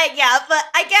 So but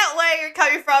I get where you're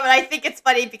coming from, and I think it's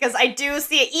funny because I do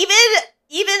see it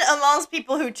even amongst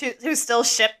people who still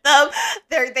ship them.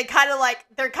 They're kind of like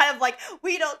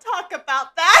we don't talk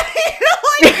about that.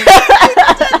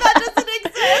 That doesn't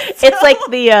exist. It's like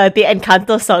the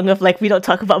Encanto song of like, we don't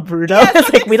talk about Bruno. Yes,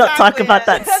 it's like, we don't talk exactly about it.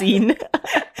 that scene.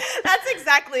 That's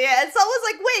exactly it. And someone's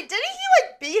like, wait, didn't he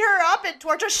like beat her up and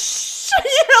torture? Shh,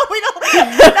 we don't.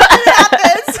 That didn't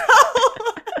happen. So.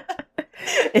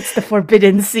 It's the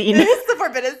forbidden scene. It's the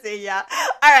forbidden scene, yeah.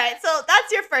 All right, so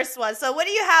that's your first one. So what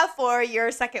do you have for your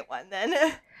second one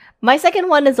then? My second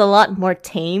one is a lot more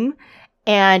tame,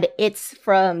 and it's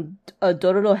from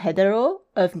Dororo Hedero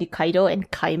of Nikaido and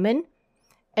Kaiman.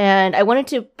 And I wanted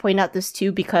to point out this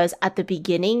too because at the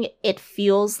beginning, it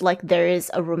feels like there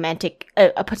is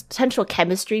a potential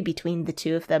chemistry between the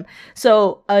two of them.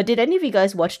 So, did any of you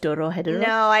guys watch Dororo Hedero?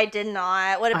 No, I did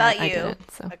not. What about you? I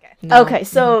didn't, so. Okay. No. Okay,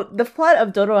 so the plot of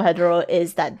Dororo Hedero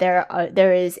is that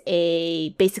there is a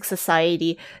basic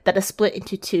society that is split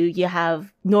into two. You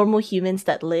have normal humans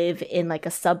that live in like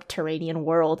a subterranean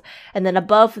world, and then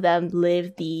above them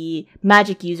live the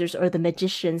magic users or the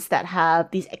magicians that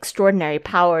have these extraordinary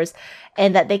powers,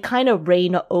 and that they kind of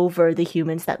reign over the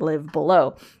humans that live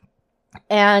below.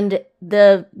 And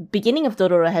the beginning of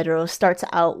Dororo Hedero starts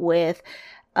out with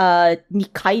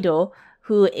Nikaido,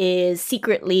 who is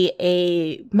secretly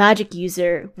a magic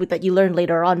user that you learn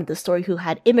later on in the story, who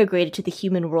had immigrated to the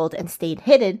human world and stayed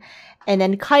hidden. And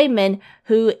then Kaiman,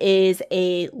 who is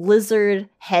a lizard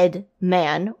head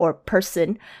man or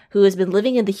person who has been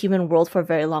living in the human world for a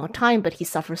very long time, but he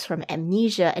suffers from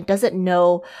amnesia and doesn't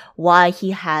know why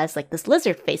he has like this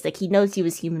lizard face. Like, he knows he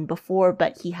was human before,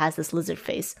 but he has this lizard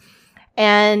face.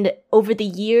 And over the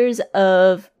years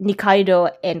of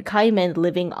Nikaido and Kaiman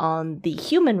living on the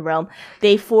human realm,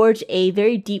 they forge a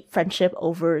very deep friendship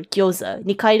over gyoza.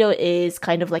 Nikaido is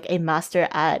kind of like a master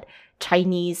at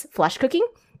Chinese flash cooking.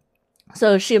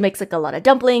 So she makes like a lot of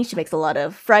dumplings, she makes a lot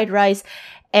of fried rice,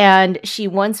 and she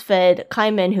once fed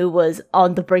Kaiman, who was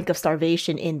on the brink of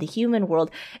starvation in the human world,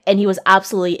 and he was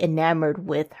absolutely enamored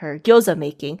with her gyoza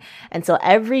making. And so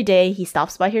every day he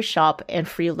stops by her shop and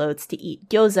freeloads to eat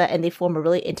gyoza, and they form a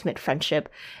really intimate friendship.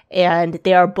 And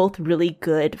they are both really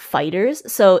good fighters.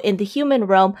 So in the human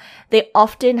realm, they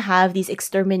often have these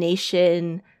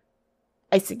extermination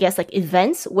I guess, like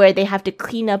events where they have to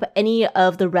clean up any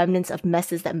of the remnants of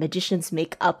messes that magicians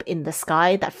make up in the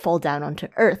sky that fall down onto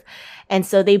Earth. And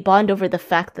so they bond over the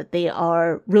fact that they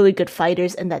are really good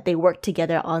fighters and that they work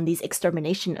together on these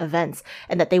extermination events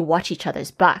and that they watch each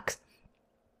other's backs.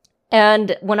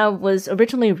 And when I was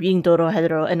originally reading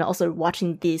Dorohedoro and also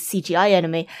watching the CGI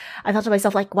anime, I thought to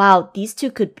myself, like, wow, these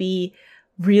two could be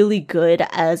really good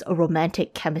as a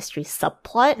romantic chemistry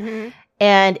subplot. Mm-hmm.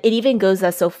 And it even goes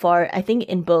as so far, I think,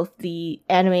 in both the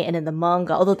anime and in the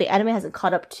manga, although the anime hasn't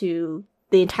caught up to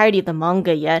the entirety of the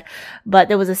manga yet. But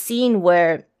there was a scene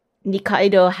where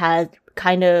Nikaido had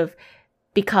kind of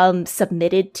become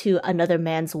submitted to another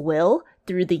man's will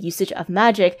through the usage of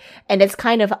magic, and it's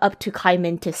kind of up to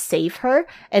Kaiman to save her.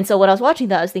 And so when I was watching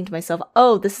that, I was thinking to myself,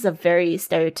 oh, this is a very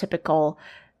stereotypical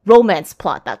romance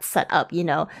plot that's set up, you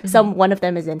know. One of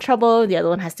them is in trouble, the other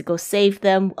one has to go save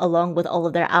them along with all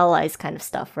of their allies kind of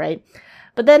stuff, right?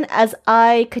 But then as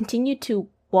I continued to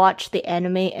watch the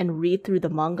anime and read through the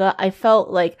manga, I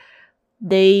felt like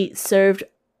they served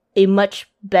a much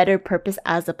better purpose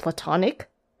as a platonic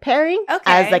pairing,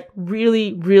 as like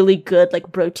really, really good,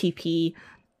 like bro TP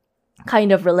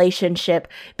kind of relationship,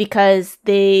 because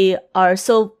they are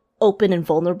so open and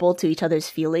vulnerable to each other's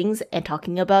feelings and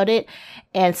talking about it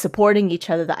and supporting each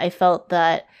other, that I felt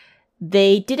that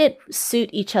they didn't suit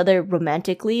each other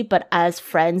romantically, but as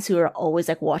friends who are always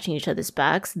like watching each other's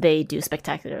backs, they do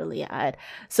spectacularly at.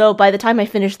 So by the time I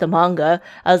finished the manga,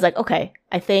 I was like, okay,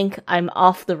 I think I'm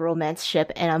off the romance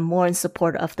ship and I'm more in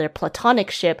support of their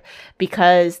platonic ship,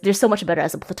 because they're so much better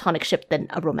as a platonic ship than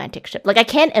a romantic ship. Like, I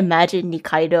can't imagine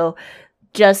Nikaido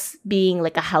just being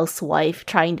like a housewife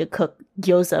trying to cook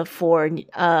gyoza for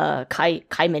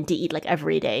Kaiman to eat like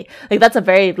every day. Like, that's a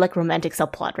very like romantic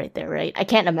subplot right there, right? I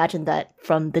can't imagine that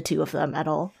from the two of them at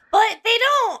all. But they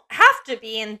don't have to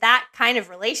be in that kind of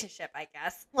relationship, I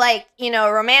guess. Like, you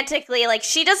know, romantically, like,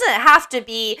 she doesn't have to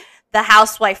be the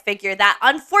housewife figure that,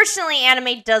 unfortunately,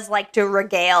 anime does like to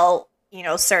regale, you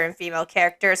know, certain female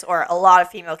characters, or a lot of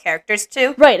female characters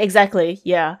too. Right, exactly,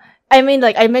 yeah. I mean,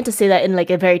 like, I meant to say that in like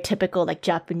a very typical like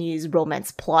Japanese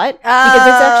romance plot,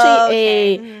 because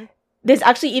there's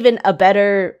actually even a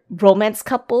better romance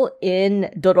couple in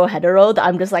Dorohedoro that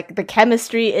I'm just like, the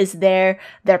chemistry is there,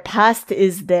 their past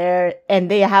is there,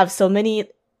 and they have so many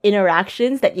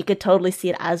interactions that you could totally see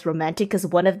it as romantic, because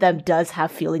one of them does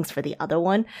have feelings for the other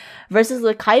one. Versus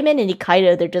with Kaiman and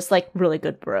Nikaido, they're just like really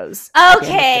good bros.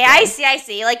 Okay, I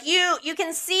see. Like, you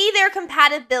can see their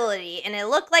compatibility, and it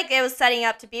looked like it was setting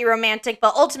up to be romantic,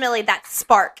 but ultimately that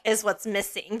spark is what's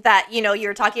missing. That, you know,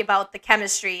 you're talking about the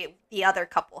chemistry the other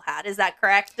couple had. Is that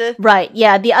correct? Right,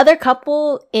 yeah. The other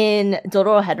couple in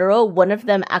Dorohedoro, one of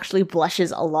them actually blushes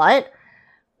a lot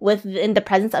within the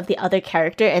presence of the other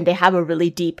character, and they have a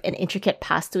really deep and intricate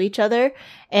past to each other.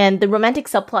 And the romantic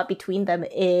subplot between them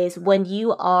is, when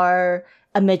you are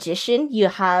a magician, you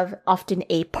have often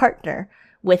a partner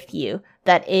with you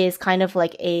that is kind of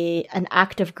like an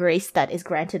act of grace that is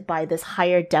granted by this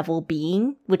higher devil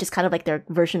being, which is kind of like their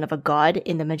version of a god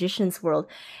in the magician's world.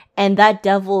 And that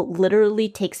devil literally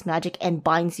takes magic and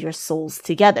binds your souls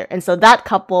together. And so that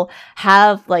couple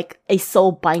have like a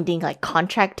soul binding like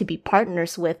contract to be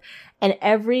partners with. And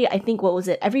every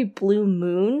blue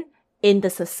moon in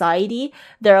the society,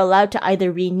 they're allowed to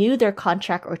either renew their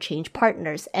contract or change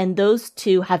partners. And those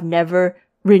two have never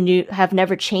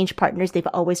changed partners. They've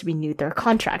always renewed their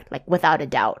contract, like, without a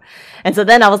doubt. And so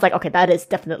then I was like, okay, that is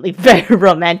definitely very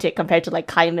romantic compared to like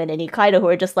Kaiman and Nikaido, who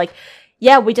are just like,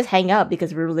 yeah, we just hang out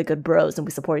because we're really good bros and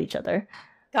we support each other.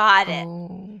 Got it.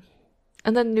 Oh.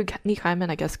 And then Nikaiman,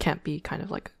 I guess, can't be kind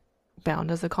of like bound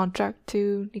as a contract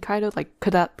to Nikaido. Like,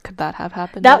 could that have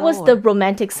happened? That was the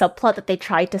romantic subplot that they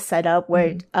tried to set up,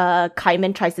 where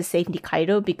Kaiman tries to save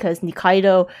Nikaido, because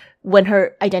Nikaido, when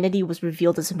her identity was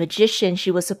revealed as a magician, she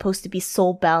was supposed to be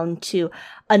soul-bound to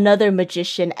another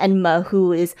magician, Enma,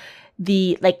 who is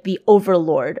the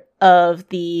overlord of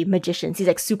the magicians. He's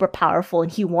like super powerful,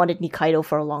 and he wanted Nikaido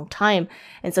for a long time.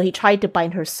 And so he tried to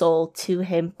bind her soul to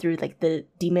him through like the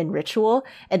demon ritual.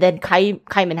 And then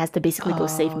Kaiman has to basically go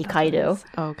save Nikaido.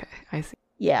 Okay, I see.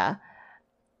 Yeah.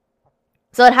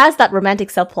 So it has that romantic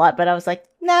subplot, but I was like,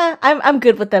 nah, I'm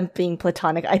good with them being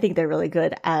platonic. I think they're really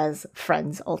good as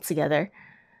friends altogether.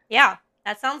 Yeah,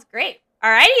 that sounds great.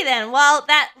 Alrighty then. Well,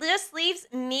 that just leaves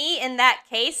me in that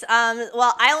case.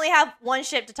 Well, I only have one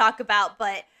ship to talk about,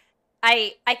 but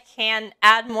I can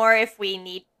add more if we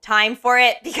need time for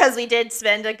it, because we did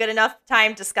spend a good enough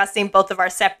time discussing both of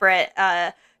our separate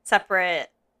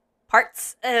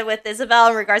parts with Isabel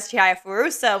in regards to Chihaya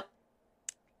Furu. So,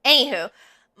 anywho,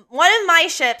 one of my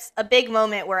ships, a big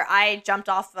moment where I jumped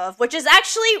off of, which is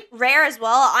actually rare as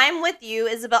well. I'm with you,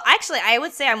 Isabel. Actually, I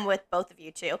would say I'm with both of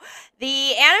you too.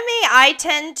 The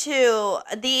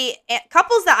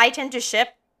couples that I tend to ship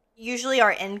usually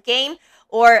are end game,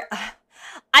 or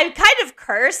I'm kind of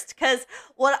cursed because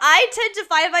what I tend to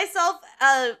find myself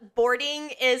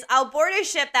boarding is I'll board a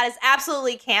ship that is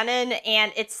absolutely canon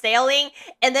and it's sailing,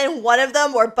 and then one of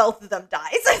them or both of them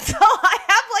dies. And so I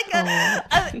have like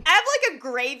a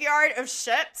graveyard of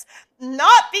ships,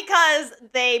 not because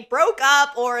they broke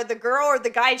up or the girl or the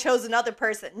guy chose another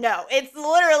person. No, it's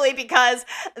literally because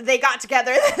they got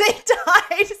together and they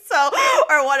died. So,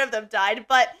 or one of them died.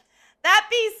 But that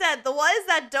being said, the ones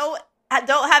that don't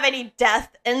have any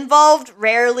death involved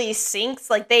rarely sinks.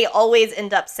 Like, they always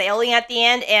end up sailing at the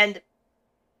end. And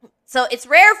so it's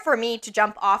rare for me to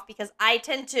jump off because I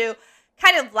tend to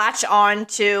kind of latch on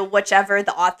to whichever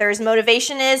the author's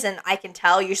motivation is. And I can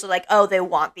tell usually like, oh, they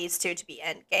want these two to be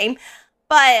endgame.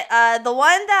 But the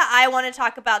one that I want to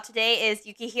talk about today is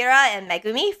Yukihira and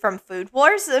Megumi from Food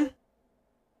Wars.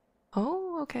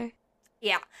 Oh, okay.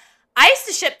 Yeah. I used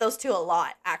to ship those two a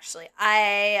lot, actually.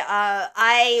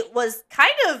 I was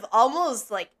kind of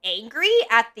almost like angry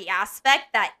at the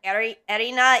aspect that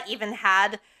Erina even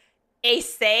had a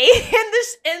say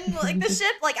in the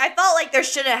ship. Like, I felt like there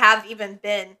shouldn't have even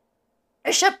been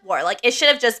a ship war. Like, it should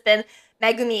have just been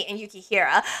Megumi and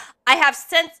Yukihira. I have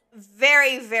since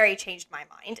very, very changed my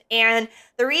mind. And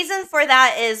the reason for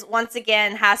that is, once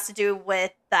again, has to do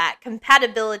with that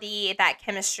compatibility, that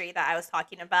chemistry that I was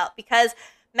talking about. Because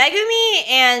Megumi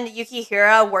and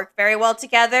Yukihira work very well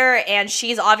together, and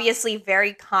she's obviously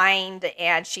very kind,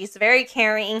 and she's very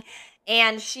caring,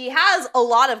 and she has a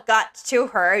lot of guts to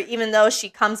her, even though she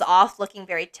comes off looking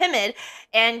very timid.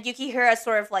 And Yukihira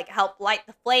sort of like helped light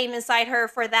the flame inside her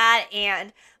for that.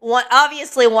 And one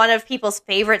of people's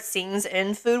favorite scenes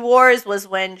in Food Wars was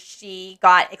when she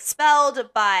got expelled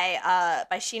by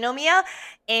Shinomiya,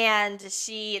 and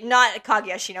not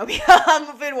Kaguya Shinomiya,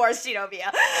 Food Wars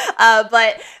Shinomiya,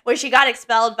 but when she got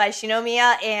expelled by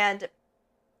Shinomiya, and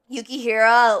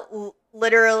Yukihira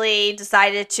literally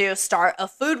decided to start a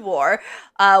food war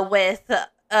with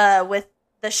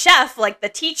the chef, like the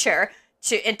teacher,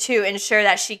 to ensure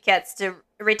that she gets to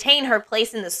retain her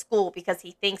place in the school, because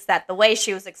he thinks that the way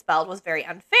she was expelled was very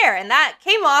unfair. And that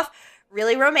came off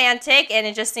really romantic, and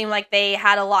it just seemed like they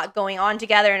had a lot going on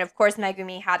together. And of course,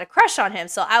 Megumi had a crush on him,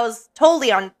 so I was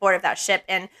totally on board of that ship.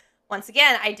 And once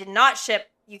again, I did not ship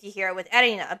Yukihira with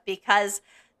Erina, because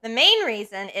the main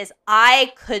reason is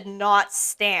I could not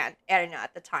stand Erina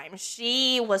at the time.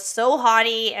 She was so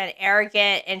haughty and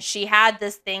arrogant, and she had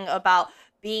this thing about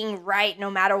being right no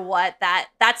matter what.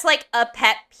 That's like a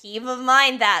pet peeve of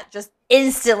mine that just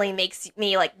instantly makes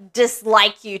me like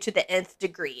dislike you to the nth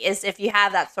degree, is if you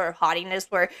have that sort of haughtiness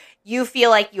where you feel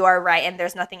like you are right and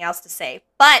there's nothing else to say.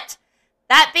 But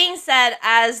that being said,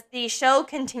 as the show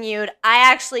continued, I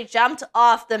actually jumped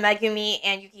off the Megumi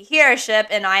and Yukihira ship,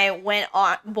 and I went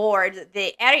on board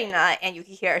the Erina and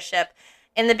Yukihira ship.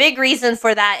 And the big reason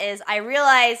for that is I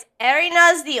realized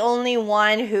Erina's the only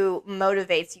one who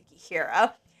motivates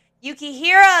Yukihira.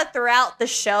 Yukihira, throughout the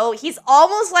show, he's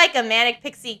almost like a manic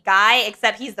pixie guy,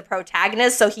 except he's the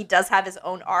protagonist, so he does have his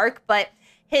own arc, but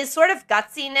his sort of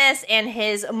gutsiness and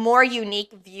his more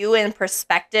unique view and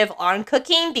perspective on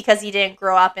cooking, because he didn't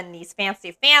grow up in these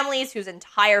fancy families whose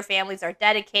entire families are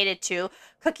dedicated to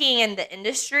cooking in the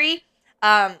industry.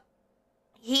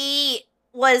 He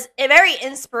is very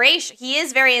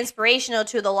inspirational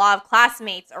to the lot of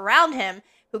classmates around him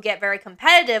who get very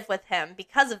competitive with him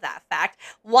because of that fact,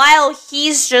 while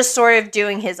he's just sort of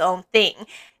doing his own thing.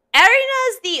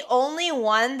 Erina's the only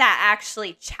one that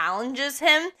actually challenges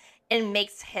him and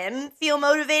makes him feel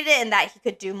motivated and that he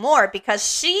could do more, because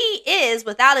she is,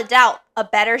 without a doubt, a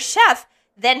better chef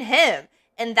than him.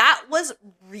 And that was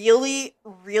really,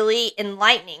 really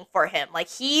enlightening for him. Like,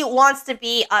 he wants to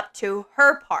be up to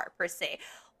her par, per se.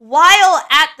 While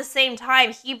at the same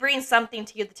time, he brings something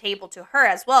to the table to her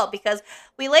as well, because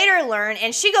we later learn,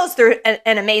 and she goes through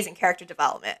an amazing character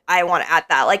development. I want to add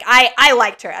that. Like, I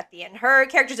liked her at the end. Her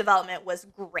character development was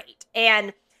great.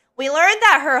 And we learned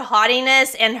that her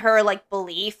haughtiness and her, like,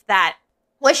 belief that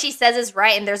what she says is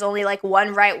right and there's only, like,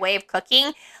 one right way of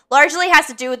cooking largely has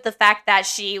to do with the fact that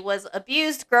she was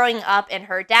abused growing up, and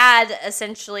her dad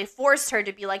essentially forced her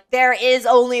to be like, there is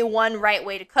only one right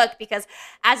way to cook, because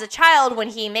as a child, when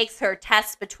he makes her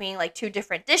test between, like, two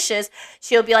different dishes,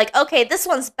 she'll be like, okay, this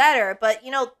one's better, but,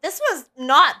 you know, this one's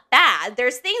not bad.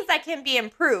 There's things that can be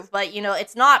improved, but, you know,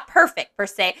 it's not perfect, per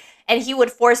se. And he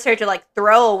would force her to, like,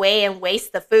 throw away and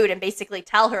waste the food and basically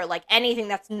tell her, like, anything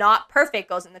that's not perfect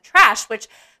goes in the trash, which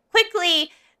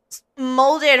quickly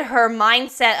molded her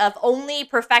mindset of only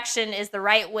perfection is the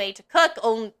right way to cook.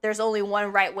 There's only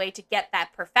one right way to get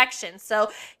that perfection.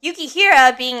 So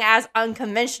Yukihira, being as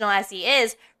unconventional as he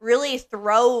is, really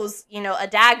throws, a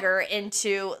dagger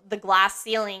into the glass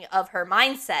ceiling of her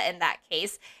mindset in that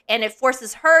case. And it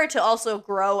forces her to also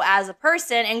grow as a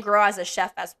person and grow as a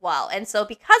chef as well. And so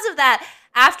because of that,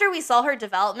 after we saw her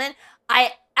development,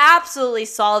 I absolutely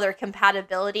saw their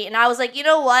compatibility. And I was like, you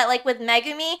know what? Like with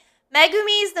Megumi's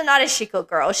the Nadeshiko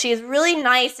girl. She's really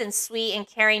nice and sweet and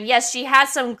caring. Yes, she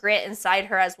has some grit inside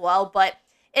her as well, but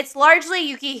it's largely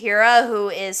Yukihira who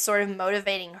is sort of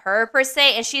motivating her per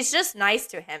se, and she's just nice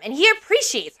to him. And he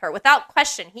appreciates her without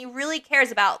question. He really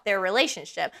cares about their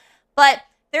relationship. But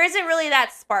there isn't really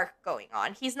that spark going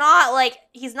on. He's not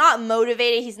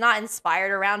motivated, he's not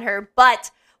inspired around her,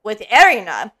 but with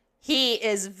Erina, he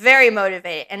is very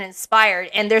motivated and inspired,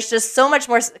 and there's just so much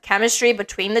more chemistry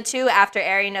between the two after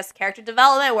Erina's character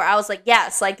development, where I was like,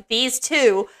 yes, like these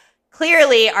two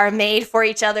clearly are made for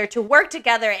each other to work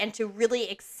together and to really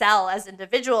excel as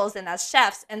individuals and as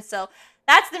chefs. And so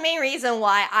that's the main reason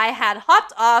why I had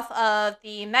hopped off of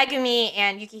the Megumi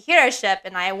and Yukihira ship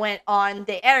and I went on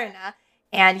the Erina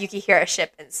and Yukihira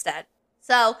ship instead.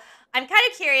 So I'm kind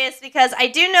of curious because I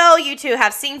do know you two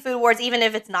have seen Food Wars, even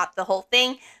if it's not the whole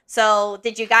thing. So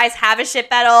did you guys have a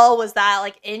ship at all? Was that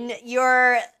like in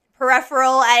your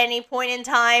peripheral at any point in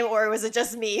time, or was it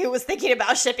just me who was thinking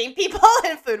about shipping people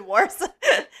in Food Wars?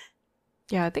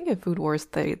 Yeah, I think in Food Wars,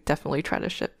 they definitely try to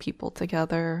ship people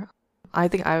together. I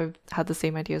think I had the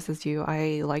same ideas as you.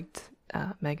 I liked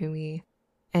Megumi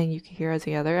and Yukihira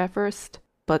together at first,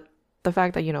 but the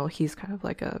fact that, he's kind of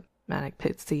like a manic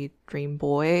pixie dream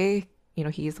boy,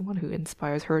 he's the one who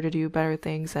inspires her to do better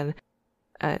things, and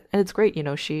it's great,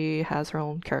 she has her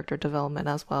own character development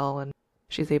as well, and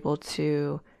she's able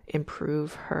to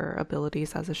improve her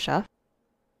abilities as a chef.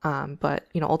 But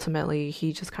ultimately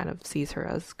he just kind of sees her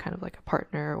as kind of like a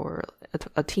partner or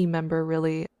a team member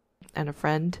really, and a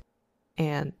friend,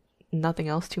 and nothing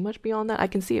else too much beyond that. I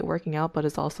can see it working out, but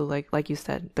it's also like you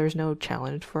said, there's no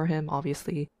challenge for him.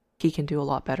 Obviously he can do a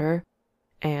lot better.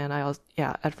 And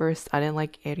at first I didn't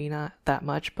like Erina that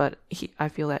much, but I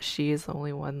feel that she is the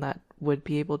only one that would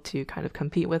be able to kind of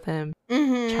compete with him,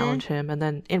 challenge him, and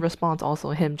then in response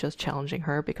also him just challenging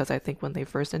her, because I think when they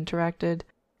first interacted,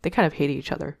 they kind of hated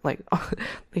each other. Like,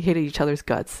 they hated each other's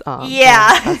guts.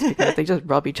 Yeah. That's because they just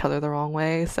rub each other the wrong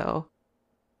way, so.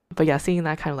 But yeah, seeing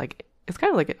that kind of like, it's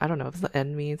kind of like, I don't know if it's the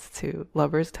enemies to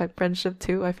lovers type friendship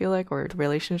too, I feel like, or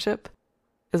relationship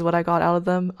is what I got out of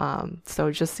them. So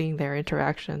just seeing their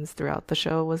interactions throughout the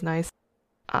show was nice.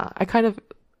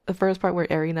 The first part where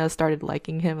Erina started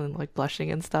liking him and like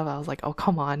blushing and stuff, I was like, oh,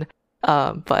 come on.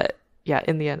 But yeah,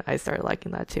 in the end, I started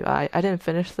liking that too. I didn't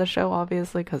finish the show,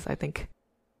 obviously, because I think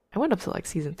I went up to like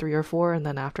season 3 or 4, and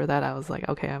then after that, I was like,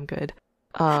 okay, I'm good.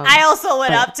 I also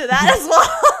went up to that as well.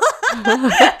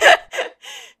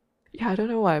 Yeah, I don't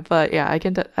know why, but yeah,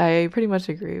 I pretty much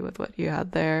agree with what you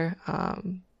had there.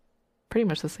 Pretty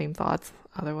much the same thoughts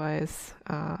otherwise.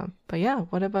 But yeah,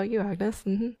 what about you, Agnes?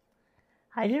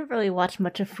 I didn't really watch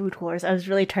much of Food Wars. I was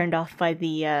really turned off by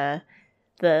the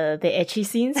ecchi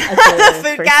scenes of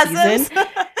the first season.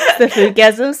 The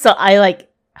foodgasms. So I like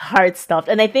hard stuffed.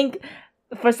 And I think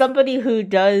for somebody who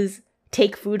does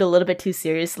take food a little bit too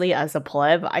seriously as a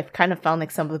pleb, I've kind of found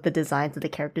like some of the designs of the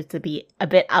characters to be a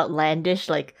bit outlandish,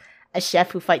 like a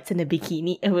chef who fights in a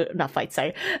bikini.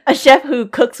 A chef who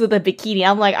cooks with a bikini.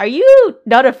 I'm like, are you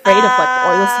not afraid of like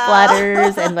oil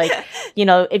splatters? And like,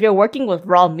 if you're working with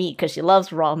raw meat, because she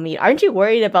loves raw meat, aren't you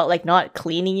worried about like not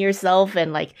cleaning yourself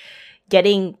and like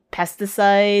getting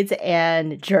pesticides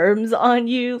and germs on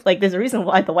you? Like, there's a reason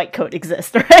why the white coat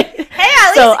exists, right? Hey,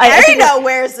 at least Erina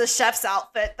wears the chef's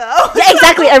outfit though. Yeah,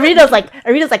 exactly. Erina's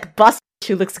like bust.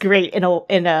 She looks great in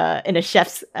a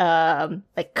chef's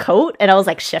like coat, and I was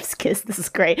like, chef's kiss, this is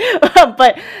great.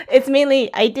 But it's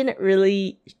mainly, I didn't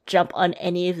really jump on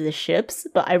any of the ships,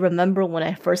 but I remember when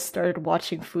I first started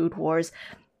watching Food Wars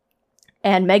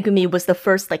and Megumi was the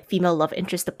first like female love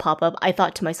interest to pop up, I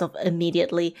thought to myself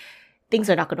immediately, things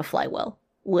are not going to fly well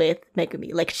with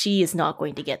Megumi. Like, she is not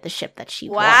going to get the ship that she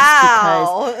wants,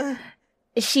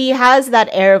 because she has that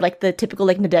air of like the typical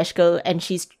like Nadeshiko, and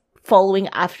she's following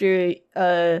after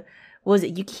was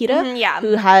it Yukihira? Yeah.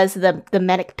 Who has the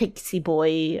manic pixie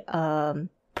boy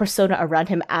persona around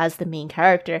him as the main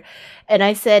character. And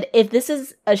I said, if this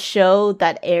is a show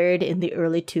that aired in the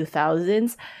early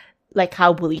 2000s, like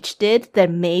how Bleach did,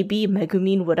 then maybe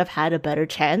Megumin would have had a better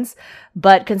chance.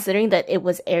 But considering that it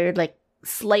was aired like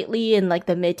slightly in like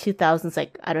the mid 2000s,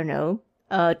 like, I don't know,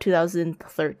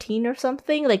 2013 or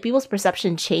something, like people's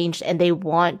perception changed and they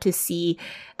want to see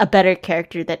a better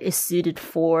character that is suited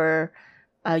for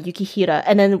Yukihira.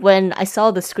 And then when I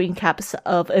saw the screen caps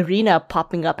of Arena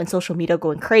popping up and social media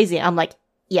going crazy, I'm like,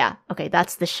 yeah, okay,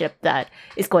 that's the ship that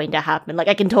is going to happen. Like,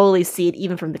 I can totally see it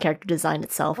even from the character design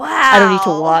itself. Wow. I don't need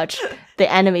to watch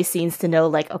the anime scenes to know,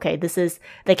 like, okay, this is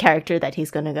the character that he's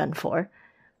gonna gun for.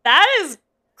 That is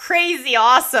crazy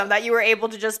awesome that you were able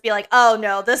to just be like, oh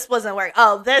no, this wasn't working.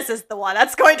 Oh, this is the one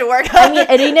that's going to work. I mean,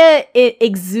 Arena, it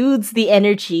exudes the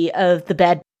energy of the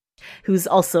bad who's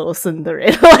also a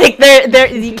tsundere. Like,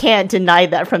 there, you can't deny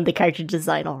that from the character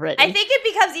design already. I think it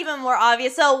becomes even more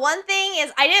obvious. So one thing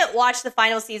is, I didn't watch the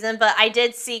final season, but I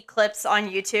did see clips on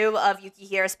YouTube of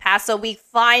Yukihira's past. So we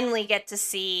finally get to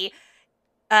see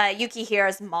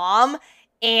Yukihira's mom.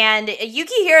 And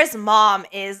Yukihira's mom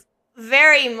is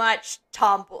very much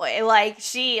tomboy. Like,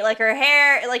 her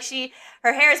hair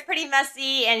is pretty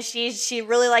messy, and she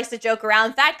really likes to joke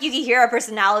around. In fact, Yukihira,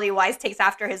 personality-wise, takes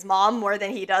after his mom more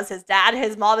than he does his dad.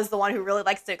 His mom is the one who really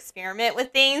likes to experiment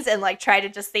with things and, like, try to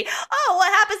just see, oh, what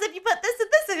happens if you put this and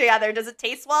this together? Does it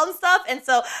taste well and stuff? And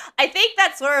so I think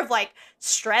that sort of, like,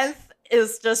 strength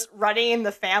is just running in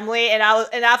the family. And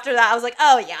after that, I was like,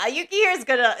 oh yeah, he's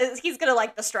gonna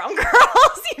like the strong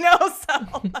girls, you know.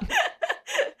 So,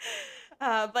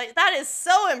 but that is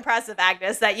so impressive,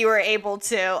 Agnes, that you were able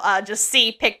to just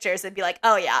see pictures and be like,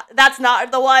 oh yeah, that's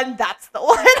not the one, that's the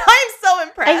one. I'm so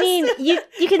impressed. I mean,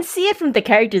 you can see it from the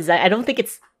character design. I don't think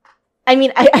it's. I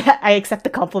mean, I accept the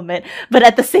compliment, but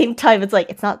at the same time, it's like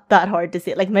it's not that hard to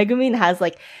see it. Like, Megumin has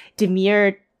like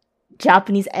demure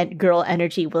Japanese girl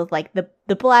energy with like the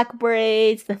black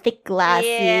braids, the thick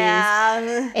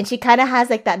glasses, and she kind of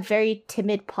has like that very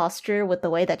timid posture with the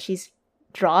way that she's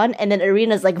drawn. And then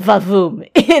Arena's like vavoom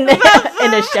in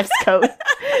a chef's coat.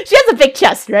 She has a big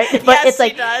chest, right? But yes, it's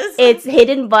like it's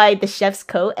hidden by the chef's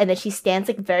coat, and then she stands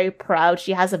like very proud.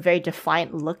 She has a very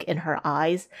defiant look in her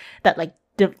eyes that like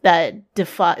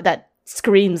that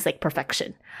screams like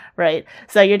perfection, right?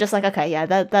 So you're just like, okay, yeah,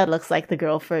 that looks like the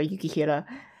girl for Yukihira.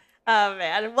 Oh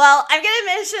man. Well, I'm gonna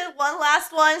mention one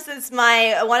last one since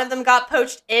one of them got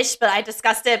poached-ish, but I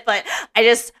discussed it, but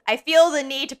I feel the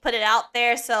need to put it out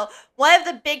there. So one of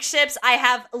the big ships I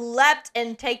have leapt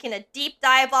and taken a deep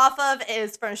dive off of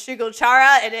is from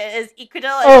Shugochara, and it is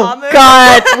Ikuto and Amu. Oh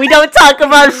god, we don't talk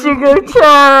about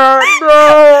Shugochara,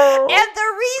 no! And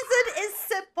the reason is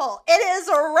simple. It is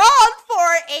wrong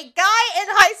for a guy in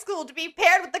high school to be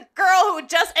paired with a girl who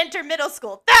just entered middle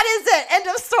school. That is it. End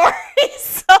of story.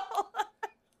 So,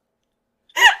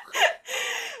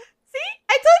 see,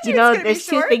 I told you. You know, it's gonna there's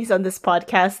be short. 2 things on this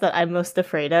podcast that I'm most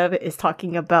afraid of is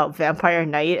talking about Vampire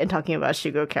Knight and talking about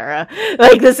Shugokara.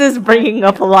 Like, this is bringing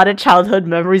up a lot of childhood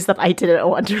memories that I didn't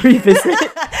want to revisit.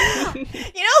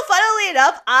 You know, funnily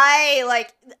enough, I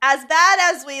like, as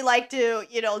bad as we like to,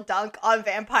 you know, dunk on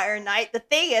Vampire Knight, the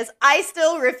thing is, I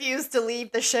still refuse to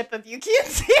leave the ship of Yuki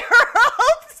and Zero.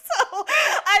 So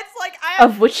it's like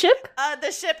Of which ship?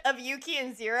 The ship of Yuki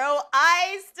and Zero.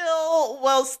 I still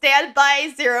will stand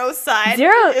by Zero's side.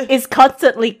 Zero is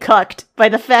constantly cucked by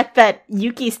the fact that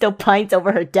Yuki still pines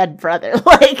over her dead brother.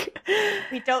 Like,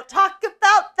 we don't talk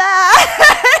about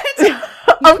that.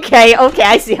 okay,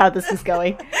 I see how this is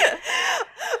going.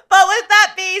 But with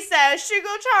that being said,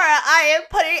 Shugochara, I am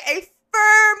putting a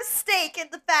firm stake in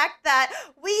the fact that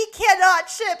we cannot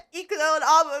ship Ikuto and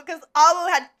Amu because Amu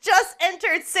had just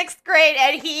entered 6th grade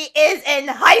and he is in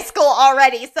high school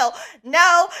already. So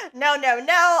no.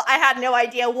 I had no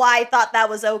idea why I thought that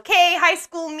was okay. High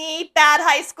school me, bad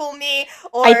high school me.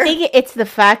 Or I think it's the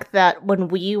fact that when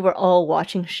we were all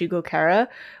watching Shugokara,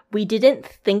 we didn't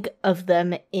think of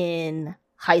them in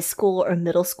high school or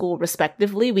middle school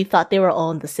respectively. We thought they were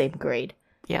all in the same grade.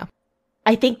 Yeah.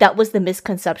 I think that was the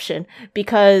misconception,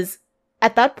 because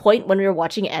at that point when we were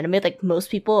watching anime, like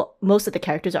most of the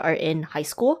characters are in high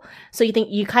school. So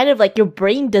you kind of like, your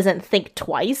brain doesn't think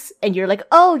twice and you're like,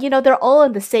 oh, you know, they're all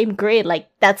in the same grade. Like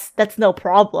that's no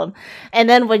problem. And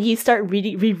then when you start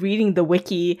rereading the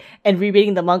wiki and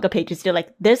rereading the manga pages, you're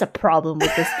like, there's a problem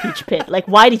with this Peach Pit. Like,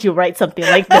 why did you write something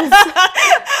like this? I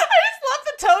just love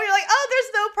the tone. You're like, oh,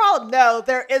 there's no problem. No,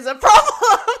 there is a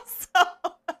problem. So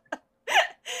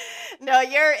no,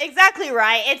 you're exactly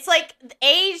right. It's like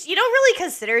age, you don't really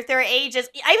consider their ages.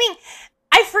 I mean,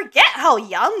 I forget how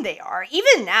young they are,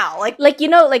 even now. Like you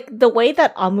know, like the way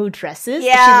that Amu dresses,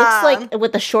 yeah. She looks like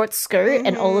with a short skirt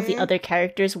and all of the other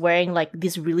characters wearing like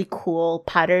this really cool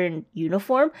pattern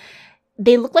uniform.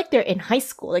 They look like they're in high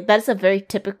school. Like that is a very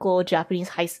typical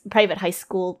Japanese private high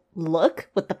school look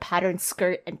with the patterned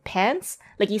skirt and pants.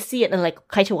 Like you see it in like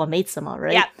Kaicho wa Maid-sama,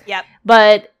 right? Yep.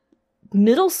 But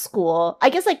middle school, I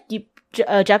guess like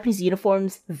Japanese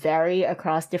uniforms vary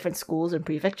across different schools and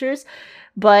prefectures,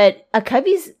 but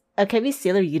Akebi's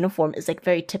sailor uniform is like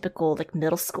very typical like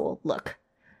middle school look,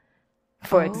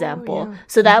 for example. Yeah.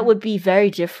 So that would be very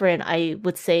different, I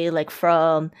would say, like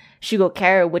from Shugo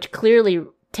Kara, which clearly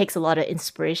takes a lot of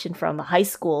inspiration from a high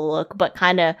school look, but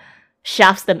kind of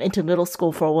shafts them into middle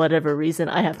school for whatever reason.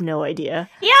 I have no idea.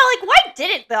 Yeah, like why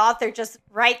didn't the author just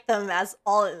write them as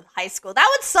all in high school? That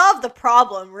would solve the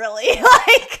problem, really.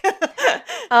 Like,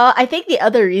 I think the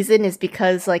other reason is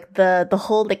because like the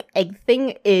whole like egg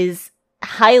thing is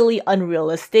highly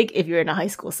unrealistic if you're in a high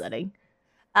school setting.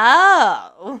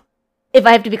 oh, If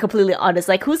I have to be completely honest,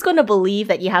 like who's gonna believe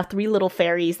that you have 3 little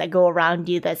fairies that go around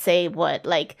you that say what,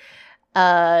 like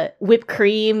whipped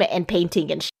cream and painting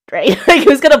and shit, right? Like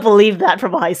who's gonna believe that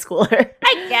from a high schooler?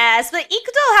 I guess. But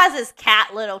Ikuto has his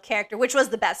cat little character, which was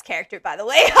the best character, by the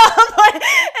way. But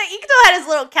Ikuto had his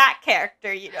little cat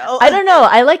character, you know. I don't know.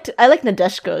 I like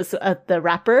Nadeshko's the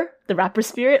rapper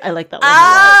spirit. I like that one a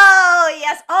lot. Oh,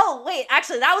 yes. Oh, wait.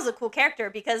 Actually, that was a cool character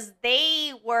because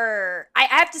they were. I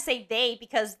have to say they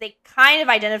because they kind of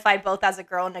identified both as a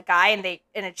girl and a guy, and it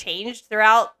changed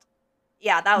throughout.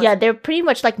 Yeah, that was. Yeah, they're pretty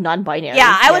much like non-binary.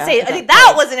 Yeah, I would say I think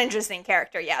that was an interesting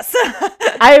character. Yes.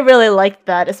 I really liked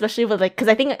that, especially with like, because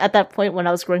I think at that point when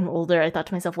I was growing older, I thought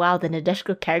to myself, "Wow, the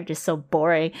Nadeshiko character is so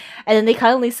boring." And then they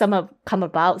kindly come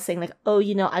about saying like, "Oh,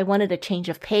 you know, I wanted a change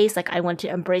of pace. Like, I want to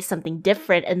embrace something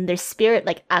different," and their spirit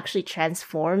like actually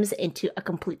transforms into a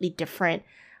completely different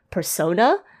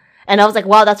persona. And I was like,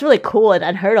 wow, that's really cool and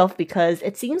unheard of, because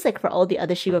it seems like for all the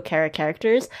other Shigo Kara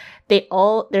characters,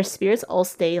 their spirits all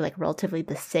stay like relatively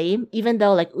the same, even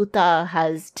though like Uta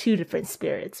has 2 different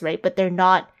spirits, right? But they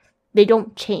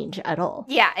don't change at all.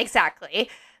 Yeah, exactly.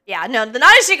 Yeah, no, the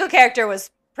Nadeshiko character was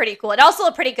pretty cool. And also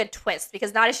a pretty good twist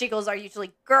because Nadeshikos are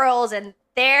usually girls and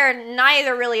they're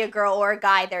neither really a girl or a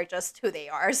guy. They're just who they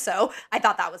are. So I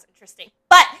thought that was interesting.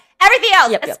 But everything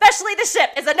else, especially the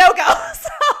ship, is a no-go. So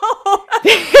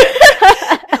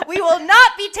we will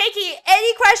not be taking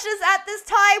any questions at this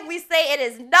time. We say it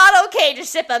is not okay to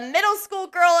ship a middle school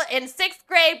girl in 6th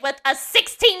grade with a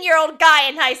 16-year-old guy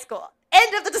in high school.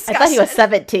 End of the discussion. I thought he was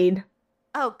 17.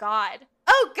 Oh, God.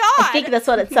 Oh, God. I think that's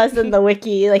what it says in the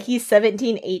wiki. Like, he's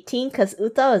 17, 18, because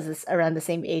Uta is around the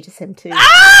same age as him, too.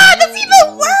 Ah, that's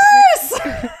even worse!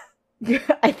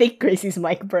 I think Gracie's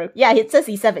mic broke. Yeah, it says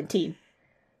he's 17.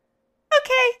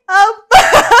 Okay, moving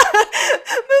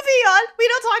on. We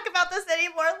don't talk about this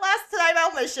anymore. Last time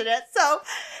I mentioned it. So,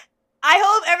 I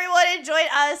hope everyone enjoyed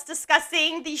us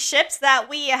discussing the ships that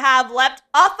we have leapt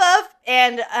off of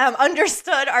and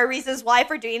understood our reasons why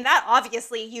for doing that.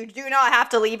 Obviously, you do not have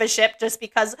to leave a ship just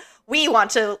because we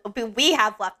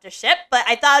have left a ship. But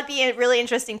I thought it'd be a really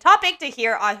interesting topic to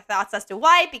hear our thoughts as to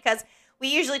why, because we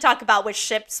usually talk about which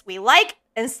ships we like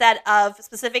instead of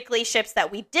specifically ships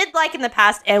that we did like in the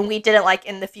past and we didn't like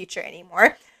in the future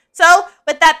anymore. So,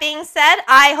 with that being said,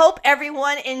 I hope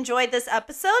everyone enjoyed this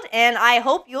episode, and I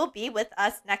hope you'll be with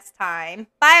us next time.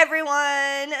 Bye,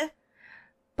 everyone!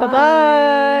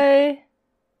 Bye-bye!